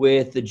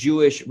with the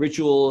Jewish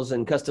rituals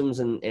and customs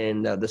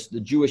and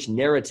the Jewish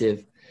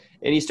narrative.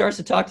 And he starts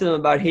to talk to them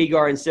about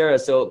Hagar and Sarah.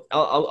 So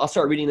I'll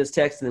start reading this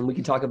text, and then we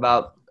can talk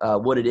about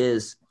what it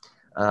is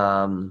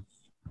that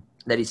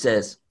he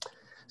says.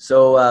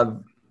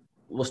 So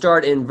we'll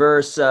start in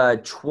verse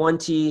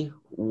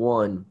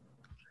 21.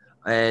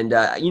 And,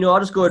 I'll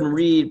just go ahead and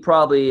read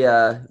probably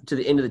to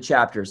the end of the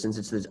chapter, since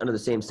it's under the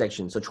same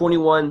section. So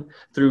 21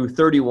 through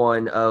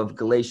 31 of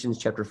Galatians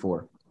chapter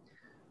 4.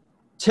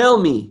 "Tell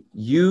me,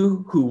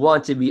 you who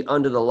want to be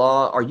under the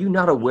law, are you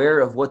not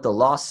aware of what the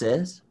law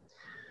says?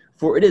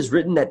 For it is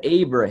written that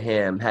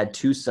Abraham had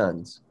 2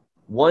 sons,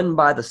 one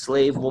by the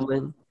slave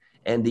woman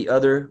and the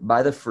other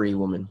by the free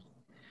woman.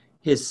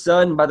 His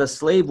son by the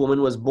slave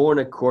woman was born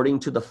according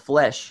to the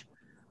flesh,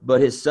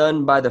 but his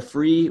son by the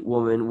free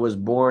woman was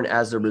born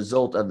as a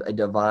result of a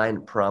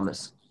divine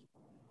promise.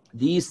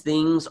 These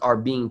things are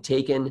being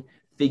taken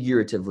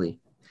figuratively.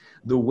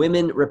 The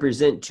women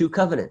represent 2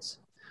 covenants.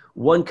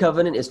 One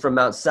covenant is from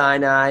Mount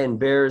Sinai and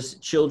bears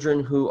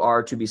children who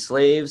are to be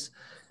slaves.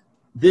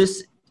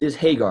 This is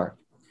Hagar.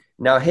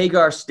 Now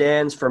Hagar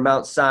stands for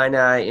Mount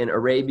Sinai in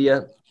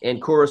Arabia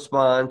and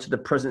corresponds to the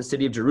present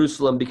city of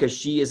Jerusalem because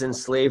she is in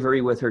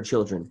slavery with her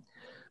children.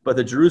 But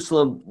the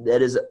Jerusalem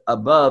that is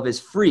above is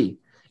free,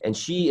 and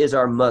she is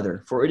our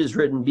mother. For it is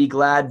written, 'Be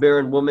glad,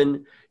 barren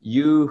woman,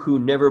 you who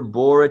never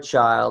bore a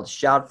child,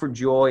 shout for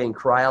joy and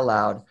cry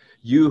aloud,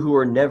 you who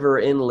are never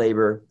in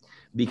labor,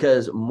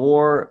 because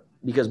more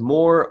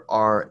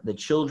are the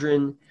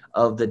children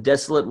of the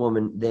desolate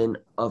woman than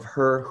of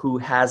her who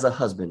has a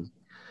husband.'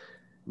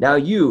 Now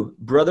you,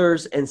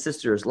 brothers and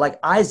sisters, like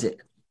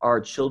Isaac, are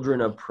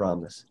children of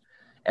promise.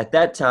 At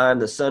that time,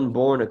 the son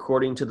born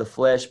according to the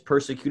flesh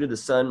persecuted the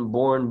son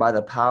born by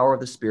the power of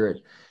the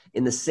Spirit.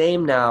 In the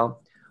same now,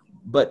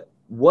 but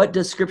what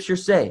does Scripture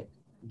say?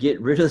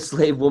 Get rid of the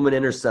slave woman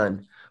and her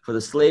son, for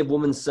the slave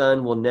woman's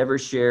son will never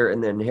share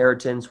in the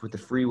inheritance with the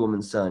free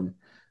woman's son.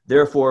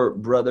 Therefore,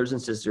 brothers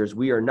and sisters,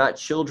 we are not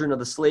children of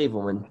the slave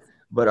woman,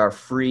 but are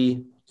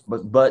free,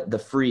 but the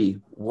free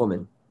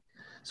woman."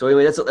 So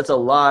anyway, that's a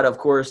lot, of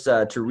course,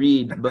 to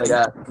read. But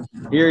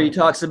here he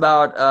talks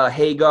about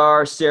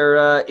Hagar,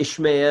 Sarah,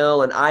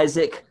 Ishmael, and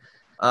Isaac.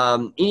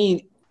 What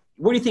do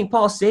you think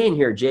Paul's saying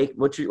here, Jake?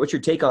 What's your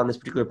take on this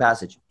particular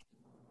passage?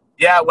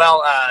 Yeah,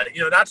 well,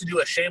 not to do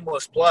a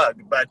shameless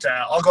plug, but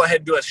I'll go ahead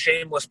and do a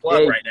shameless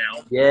plug right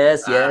now.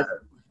 Yes.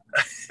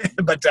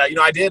 But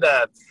I did.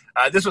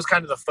 This was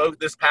kind of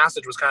this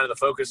passage was kind of the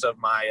focus of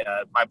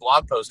my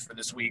blog post for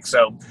this week.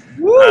 So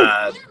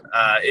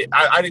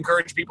I'd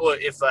encourage people,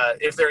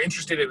 if they're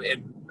interested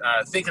in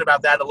thinking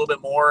about that a little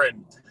bit more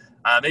and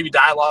maybe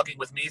dialoguing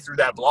with me through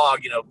that blog,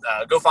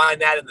 go find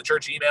that in the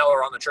church email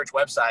or on the church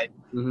website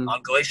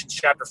on Galatians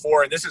chapter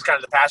 4. And this is kind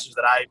of the passage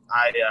that I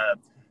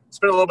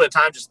spent a little bit of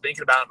time just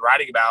thinking about and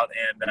writing about.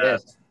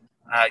 And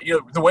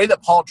the way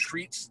that Paul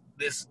treats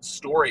this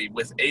story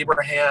with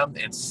Abraham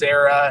and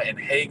Sarah and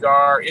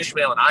Hagar,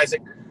 Ishmael and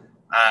Isaac,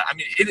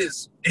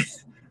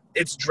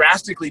 it's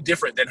drastically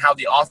different than how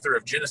the author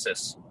of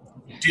Genesis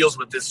deals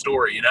with this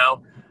story,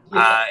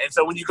 And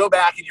so when you go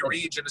back and you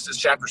read Genesis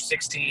chapter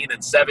 16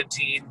 and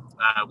 17,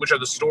 which are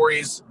the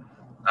stories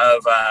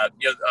of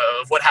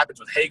what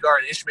happens with Hagar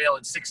and Ishmael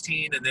in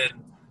 16, and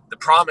then the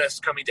promise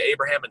coming to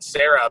Abraham and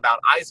Sarah about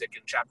Isaac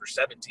in chapter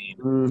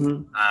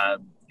 17.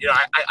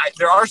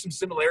 There are some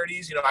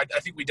similarities. I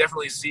think we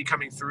definitely see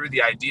coming through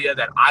the idea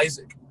that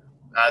Isaac,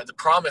 the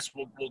promise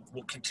will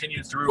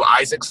continue through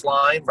Isaac's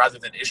line rather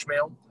than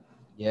Ishmael.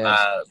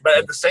 Yes. But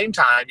at the same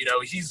time,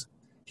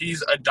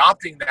 he's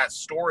adopting that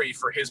story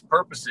for his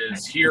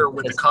purposes here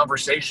with the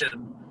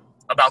conversation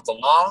about the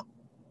law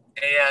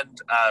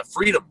and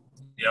freedom,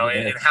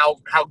 and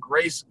how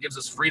grace gives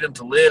us freedom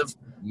to live,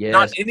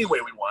 not any way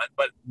we want,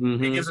 but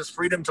it gives us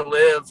freedom to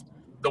live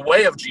the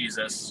way of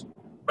Jesus,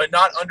 but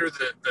not under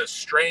the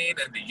strain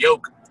and the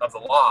yoke of the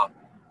law.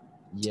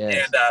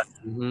 Yes.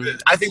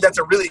 And I think that's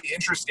a really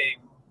interesting,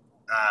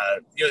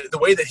 the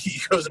way that he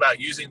goes about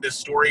using this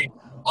story,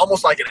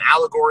 almost like an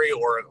allegory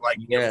or like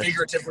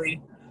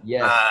figuratively,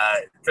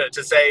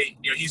 to say,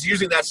 he's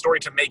using that story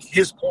to make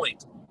his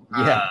point,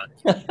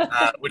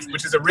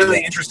 which is a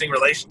really interesting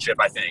relationship,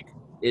 I think.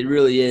 It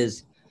really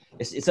is.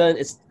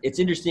 It's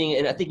interesting,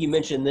 and I think you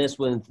mentioned this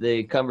with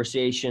the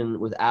conversation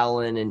with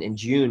Alan and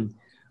June.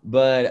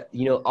 But,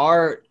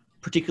 our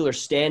particular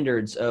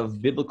standards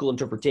of biblical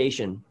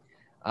interpretation,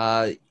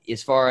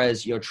 as far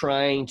as,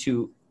 trying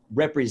to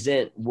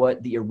represent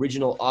what the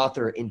original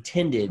author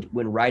intended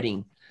when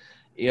writing,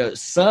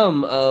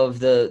 some of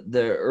the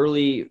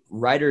early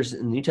writers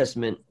in the New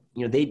Testament,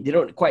 they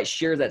don't quite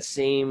share that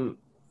same.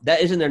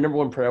 That isn't their number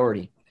one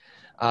priority.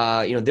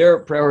 Their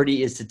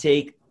priority is to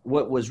take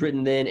what was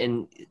written then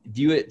and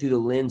view it through the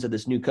lens of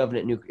this new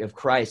covenant of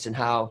Christ, and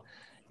how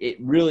it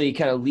really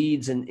kind of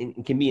leads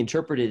and can be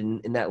interpreted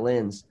in that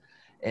lens.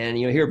 And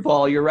here,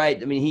 Paul, you're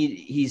right. I mean,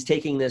 he's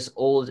taking this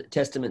Old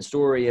Testament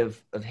story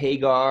of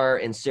Hagar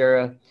and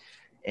Sarah,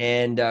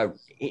 and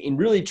in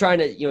really trying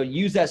to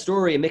use that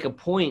story and make a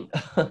point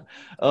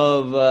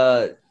of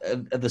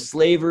the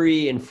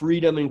slavery and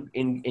freedom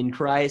in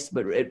Christ.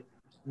 But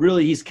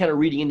he's kind of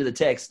reading into the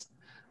text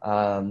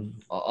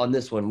on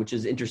this one, which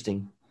is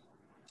interesting.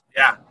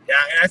 Yeah,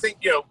 and I think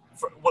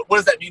what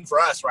does that mean for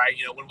us, right?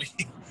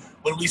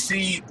 When we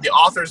see the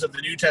authors of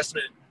the New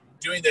Testament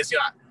doing this,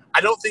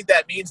 I don't think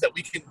that means that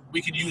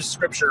we can use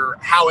Scripture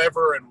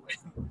however and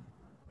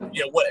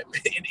what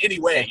in any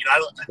way.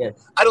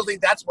 I don't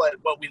think that's what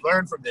we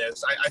learn from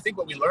this. I think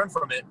what we learn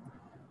from it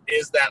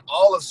is that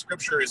all of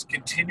Scripture is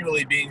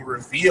continually being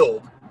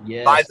revealed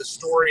by the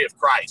story of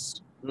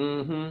Christ.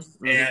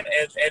 Mm-hmm.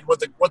 And what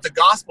the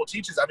gospel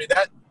teaches, I mean,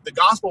 that the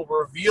gospel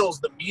reveals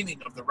the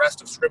meaning of the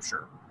rest of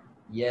Scripture.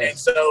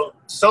 Yes. And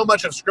so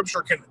much of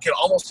Scripture can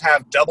almost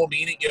have double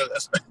meaning.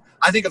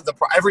 I think of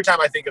every time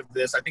I think of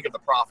this, I think of the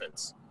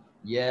prophets.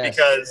 Yes.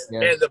 Because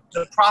man,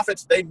 the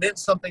prophets, they meant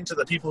something to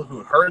the people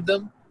who heard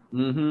them.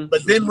 Mm-hmm.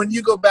 But then when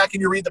you go back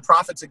and you read the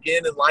prophets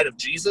again in light of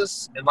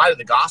Jesus, in light of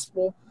the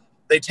gospel,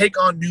 they take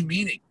on new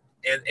meaning.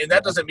 And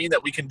that doesn't mean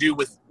that we can do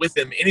with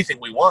them anything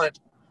we want.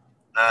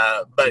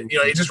 But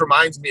it just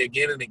reminds me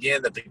again and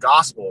again that the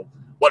gospel,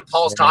 what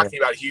Paul's talking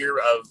about here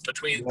of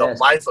between the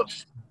life of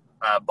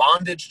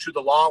bondage to the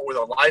law or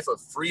the life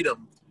of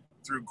freedom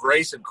through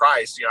grace in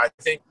Christ, I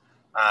think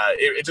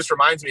it just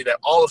reminds me that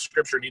all of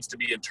Scripture needs to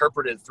be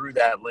interpreted through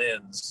that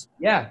lens.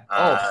 Yeah.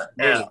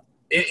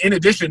 In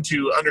addition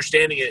to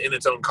understanding it in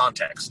its own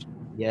context.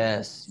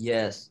 Yes.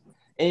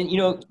 And,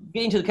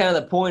 getting to kind of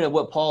the point of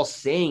what Paul's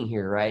saying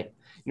here, right?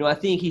 I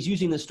think he's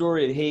using the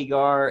story of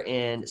Hagar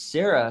and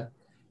Sarah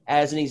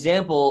as an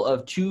example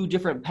of two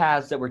different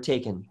paths that were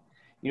taken.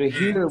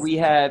 Here we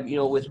have,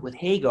 with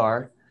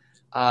Hagar,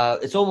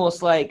 it's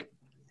almost like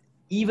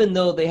even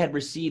though they had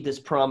received this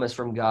promise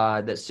from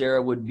God that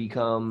Sarah would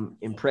become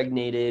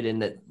impregnated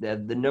and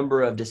that the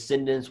number of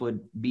descendants would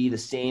be the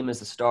same as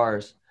the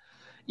stars,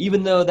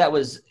 even though that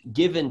was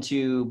given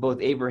to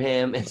both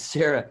Abraham and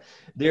Sarah,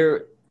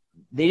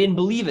 they didn't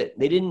believe it.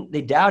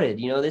 They doubted,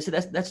 they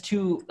said that's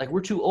too, like,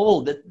 we're too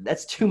old.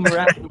 That's too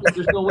miraculous.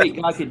 There's no way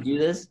God could do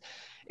this.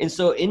 And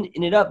so in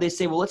it up, they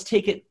say, well, let's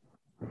take it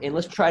and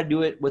let's try to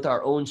do it with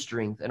our own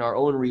strength and our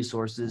own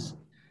resources.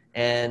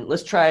 And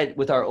let's try it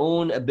with our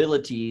own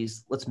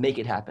abilities. Let's make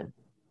it happen.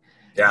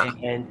 Yeah.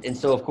 And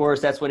so, of course,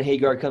 that's when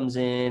Hagar comes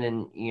in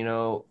and,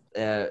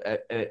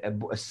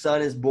 a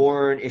son is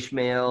born,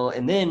 Ishmael.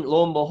 And then,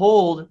 lo and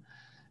behold,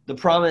 the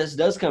promise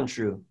does come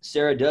true.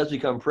 Sarah does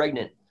become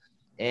pregnant.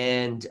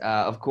 And,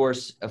 of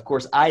course,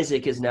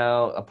 Isaac is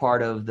now a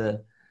part of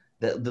the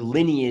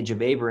lineage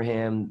of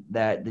Abraham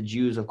that the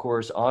Jews, of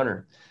course,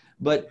 honor.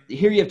 But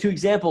here you have two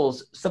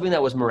examples, something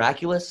that was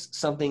miraculous,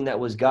 something that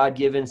was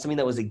God-given, something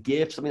that was a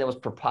gift, something that was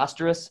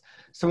preposterous,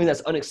 something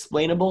that's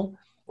unexplainable,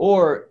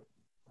 or,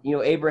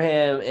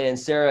 Abraham and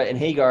Sarah and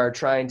Hagar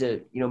trying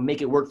to,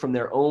 make it work from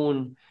their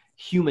own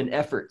human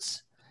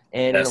efforts.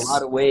 And in a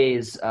lot of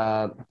ways,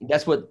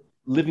 that's what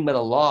living by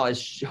the law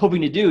is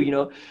hoping to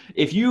do.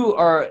 If you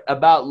are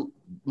about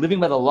living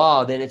by the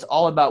law, then it's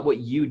all about what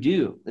you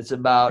do. It's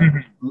about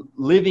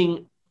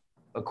living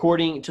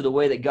according to the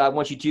way that God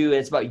wants you to. And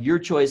it's about your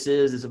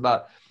choices. It's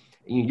about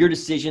your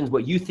decisions,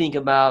 what you think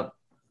about.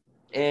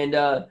 And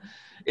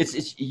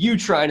it's you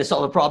trying to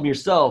solve the problem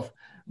yourself.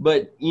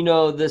 But,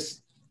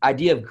 this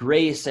idea of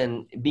grace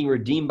and being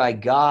redeemed by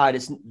God,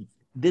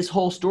 this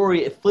whole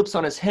story, it flips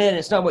on its head.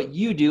 It's not what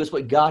you do. It's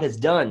what God has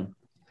done.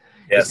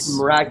 Yes. It's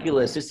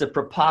miraculous. It's the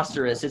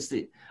preposterous. It's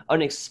the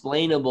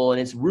unexplainable. And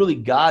it's really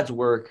God's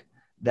work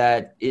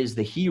that is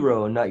the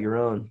hero and not your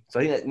own. So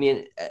I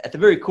think at the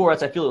very core,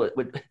 that's, I feel,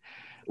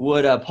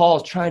 what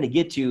Paul's trying to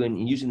get to in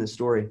using the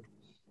story.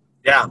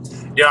 Yeah.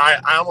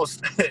 I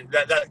almost,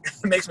 that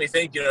makes me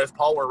think, if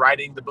Paul were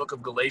writing the book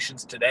of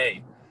Galatians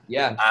today,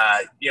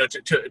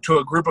 to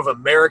a group of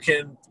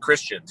American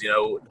Christians,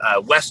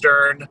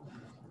 Western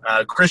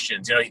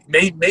Christians,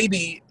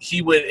 maybe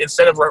he would,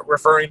 instead of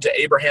referring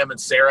to Abraham and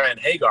Sarah and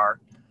Hagar,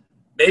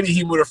 maybe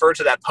he would refer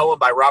to that poem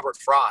by Robert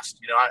Frost,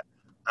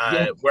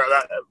 where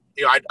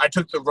I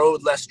took the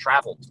road less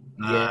traveled.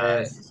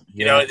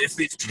 It's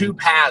these two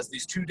paths,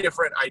 these two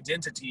different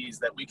identities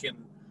that we can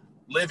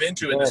live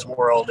into in this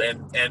world.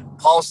 And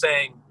Paul's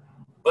saying,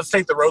 let's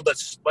take the road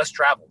that's less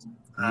traveled.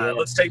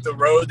 Let's take the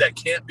road that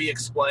can't be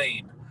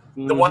explained,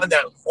 the one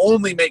that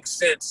only makes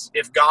sense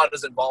if God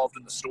is involved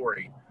in the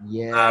story,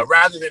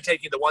 rather than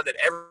taking the one that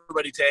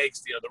everybody takes,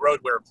 the road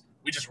where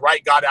we just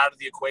write God out of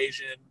the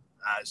equation.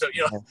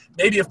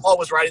 Maybe if Paul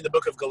was writing the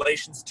book of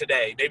Galatians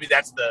today, maybe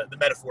that's the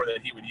metaphor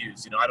that he would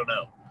use. I don't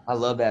know. I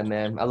love that,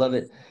 man. I love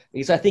it.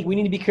 Because I think we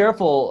need to be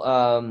careful,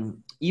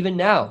 even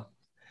now,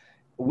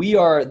 we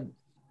are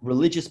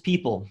religious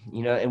people,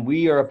 and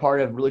we are a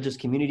part of religious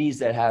communities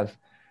that have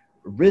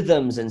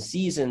rhythms and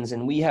seasons,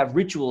 and we have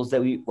rituals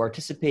that we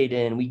participate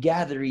in. We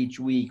gather each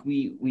week.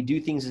 We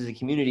do things as a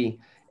community.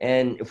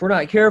 And if we're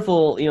not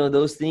careful,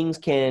 those things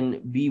can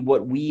be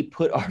what we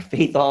put our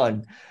faith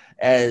on,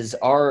 as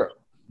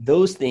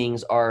those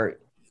things are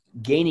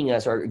gaining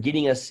us or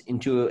getting us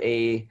into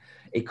a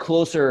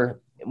closer,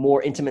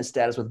 more intimate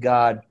status with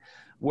God.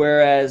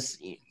 Whereas,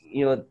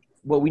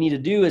 what we need to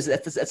do is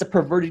that's a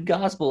perverted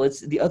gospel.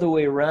 It's the other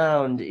way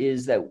around,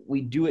 is that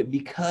we do it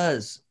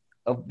because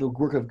of the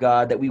work of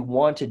God, that we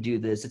want to do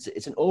this.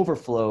 It's an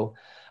overflow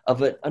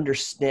of an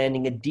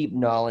understanding, a deep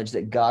knowledge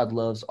that God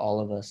loves all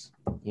of us.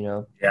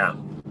 Yeah.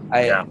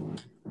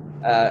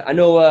 I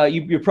know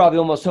you're probably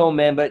almost home,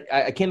 man, but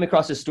I came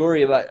across this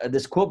story about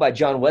this quote by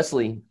John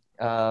Wesley,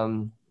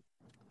 and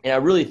I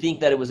really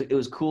think that it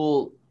was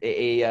cool,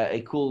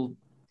 a cool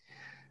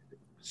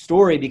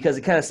story, because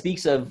it kind of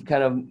speaks of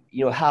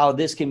how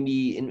this can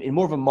be in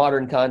more of a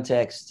modern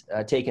context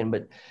taken.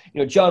 But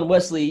John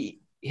Wesley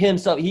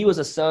himself, he was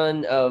a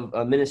son of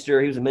a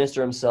minister. He was a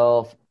minister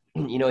himself.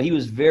 He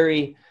was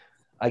very,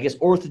 I guess,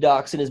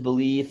 orthodox in his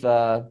belief.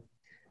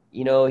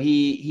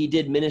 He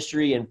did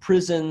ministry in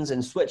prisons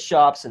and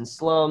sweatshops and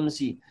slums.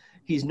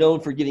 He's known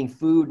for giving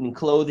food and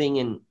clothing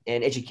and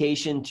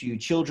education to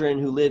children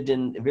who lived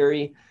in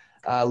very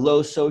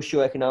low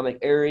socioeconomic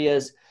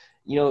areas.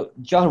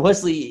 John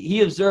Wesley,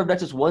 he observed not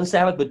just one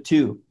Sabbath, but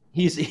two.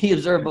 He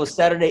observed both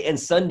Saturday and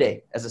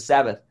Sunday as a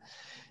Sabbath.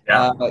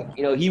 Yeah.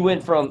 He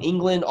went from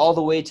England all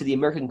the way to the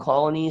American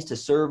colonies to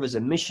serve as a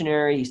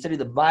missionary. He studied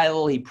the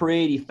Bible. He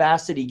prayed. He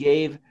fasted. He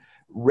gave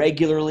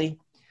regularly.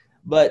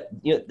 But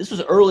this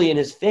was early in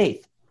his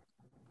faith,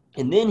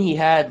 and then he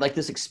had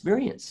this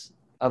experience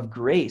of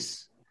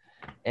grace.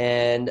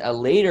 And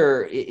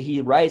later, he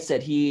writes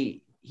that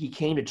he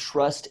came to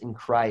trust in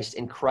Christ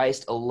and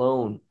Christ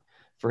alone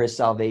for his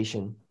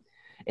salvation.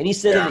 And he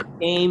said that it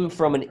came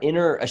from an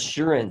inner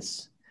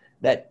assurance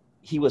that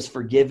he was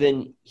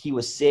forgiven, he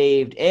was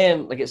saved,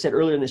 and like I said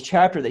earlier in this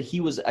chapter, that he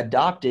was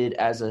adopted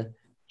as a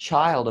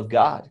child of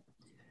God.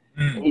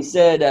 And he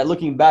said,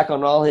 looking back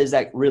on all his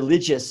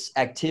religious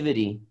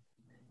activity,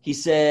 he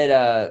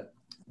said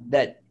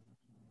that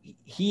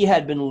he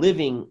had been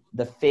living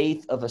the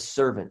faith of a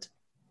servant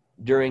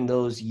during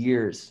those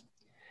years,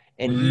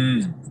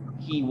 and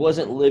he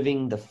wasn't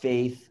living the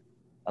faith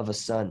of a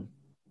son.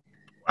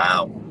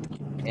 Wow.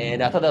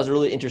 And I thought that was a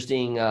really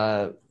interesting,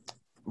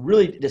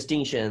 really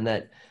distinction,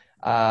 that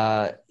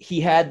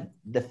he had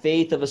the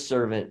faith of a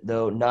servant,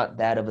 though not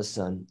that of a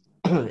son.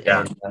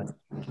 Yeah. And,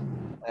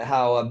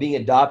 how being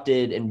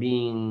adopted and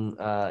being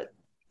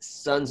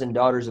sons and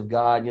daughters of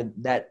God,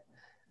 that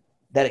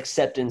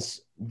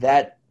acceptance,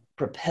 that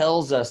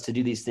propels us to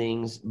do these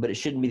things, but it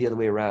shouldn't be the other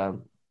way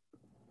around.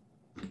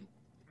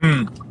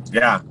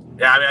 Yeah.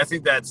 I mean, I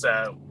think that's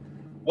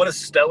what a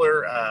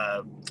stellar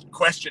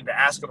question to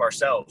ask of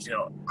ourselves.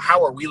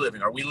 How are we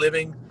living? Are we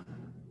living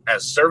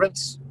as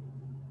servants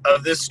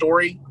of this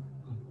story,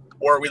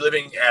 or are we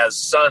living as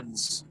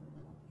sons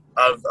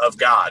of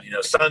God?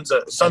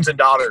 Sons and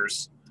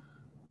daughters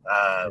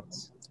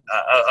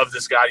of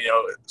this God.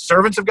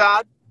 Servants of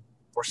God,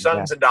 or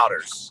sons and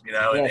daughters.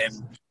 Yes.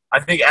 And I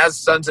think as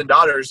sons and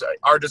daughters,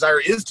 our desire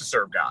is to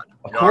serve God.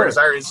 Our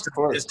desire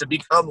is to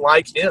become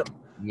like Him.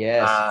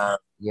 Yes.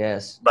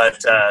 Yes.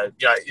 But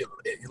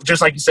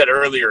just like you said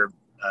earlier,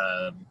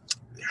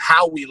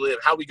 how we live,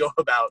 how we go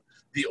about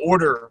the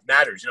order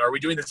matters. Are we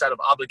doing this out of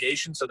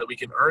obligation so that we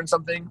can earn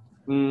something?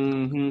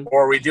 Mm-hmm.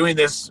 Or are we doing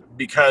this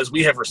because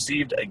we have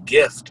received a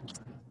gift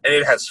and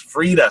it has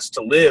freed us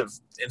to live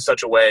in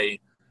such a way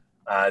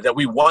that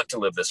we want to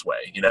live this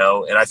way? And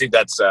I think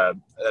that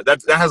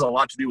has a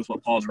lot to do with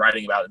what Paul's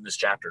writing about in this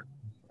chapter.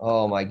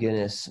 Oh my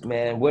goodness,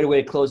 man. What a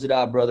way to close it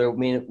out, brother. I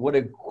mean, what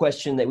a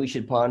question that we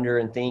should ponder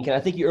and think. And I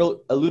think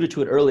you alluded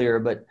to it earlier,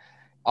 but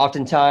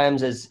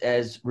oftentimes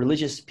as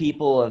religious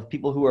people, of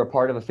people who are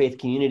part of a faith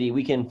community,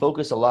 we can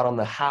focus a lot on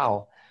the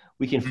how.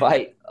 We can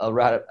fight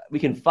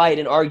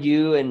and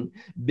argue and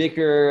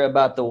bicker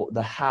about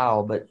the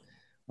how, but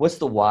what's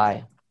the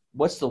why?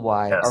 What's the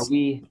why? Yes. Are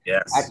we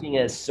Yes. acting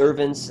as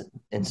servants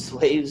and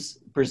slaves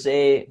per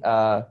se,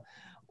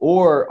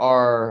 or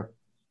are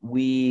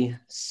we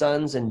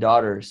sons and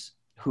daughters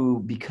who,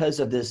 because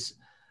of this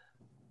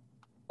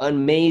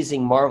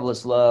amazing,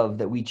 marvelous love,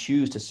 that we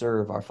choose to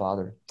serve our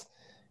Father?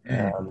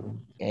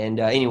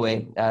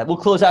 Anyway, we'll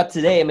close out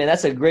today. I mean,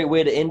 that's a great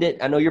way to end it.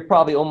 I know you're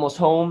probably almost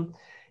home,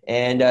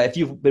 and if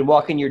you've been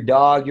walking your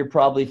dog, you're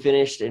probably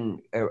finished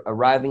and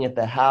arriving at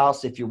the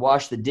house. If you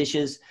wash the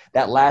dishes,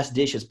 that last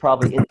dish is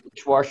probably in the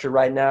dishwasher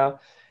right now,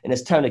 and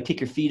it's time to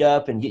kick your feet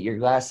up and get your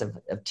glass of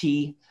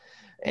tea.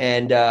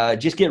 And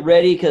just get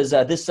ready, because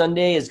this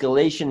Sunday is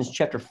Galatians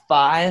chapter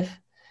 5,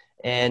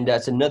 and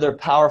it's another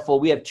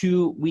powerful. We have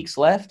 2 weeks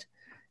left.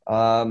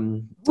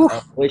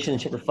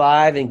 Galatians chapter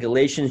 5 and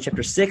Galatians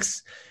chapter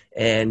 6,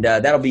 and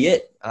that'll be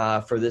it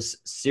for this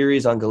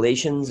series on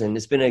Galatians. And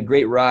it's been a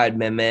great ride,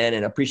 man,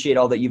 and I appreciate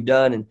all that you've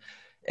done. And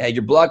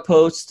your blog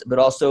posts, but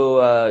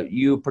also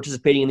you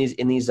participating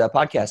in these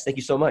podcasts. Thank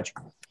you so much.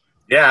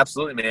 Yeah,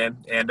 absolutely, man.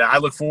 And I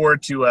look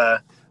forward to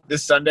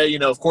this Sunday. You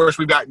know, of course,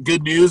 we've got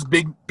good news,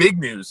 big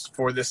news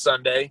for this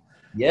Sunday.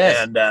 Yes.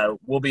 And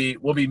we'll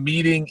be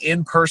meeting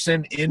in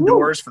person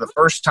indoors for the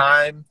first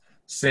time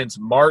since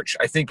March,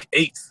 I think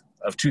 8th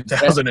of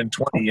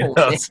 2020. You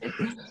know,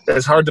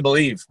 it's hard to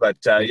believe, but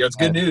you know, it's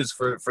good news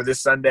for this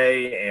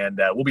Sunday,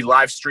 and we'll be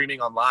live streaming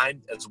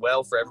online as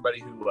well for everybody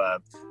who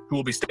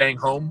will be staying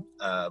home.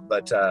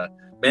 But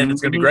man,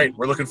 it's going to be great.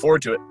 We're looking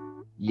forward to it.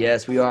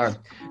 Yes, we are.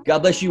 God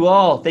bless you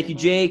all. Thank you,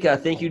 Jake.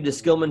 Thank you to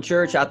Skillman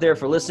Church out there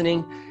for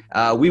listening.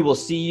 We will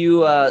see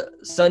you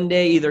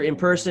Sunday, either in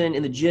person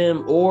in the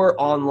gym or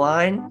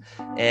online,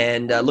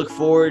 and look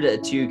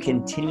forward to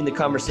continuing the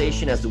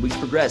conversation as the weeks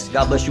progress.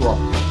 God bless you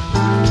all.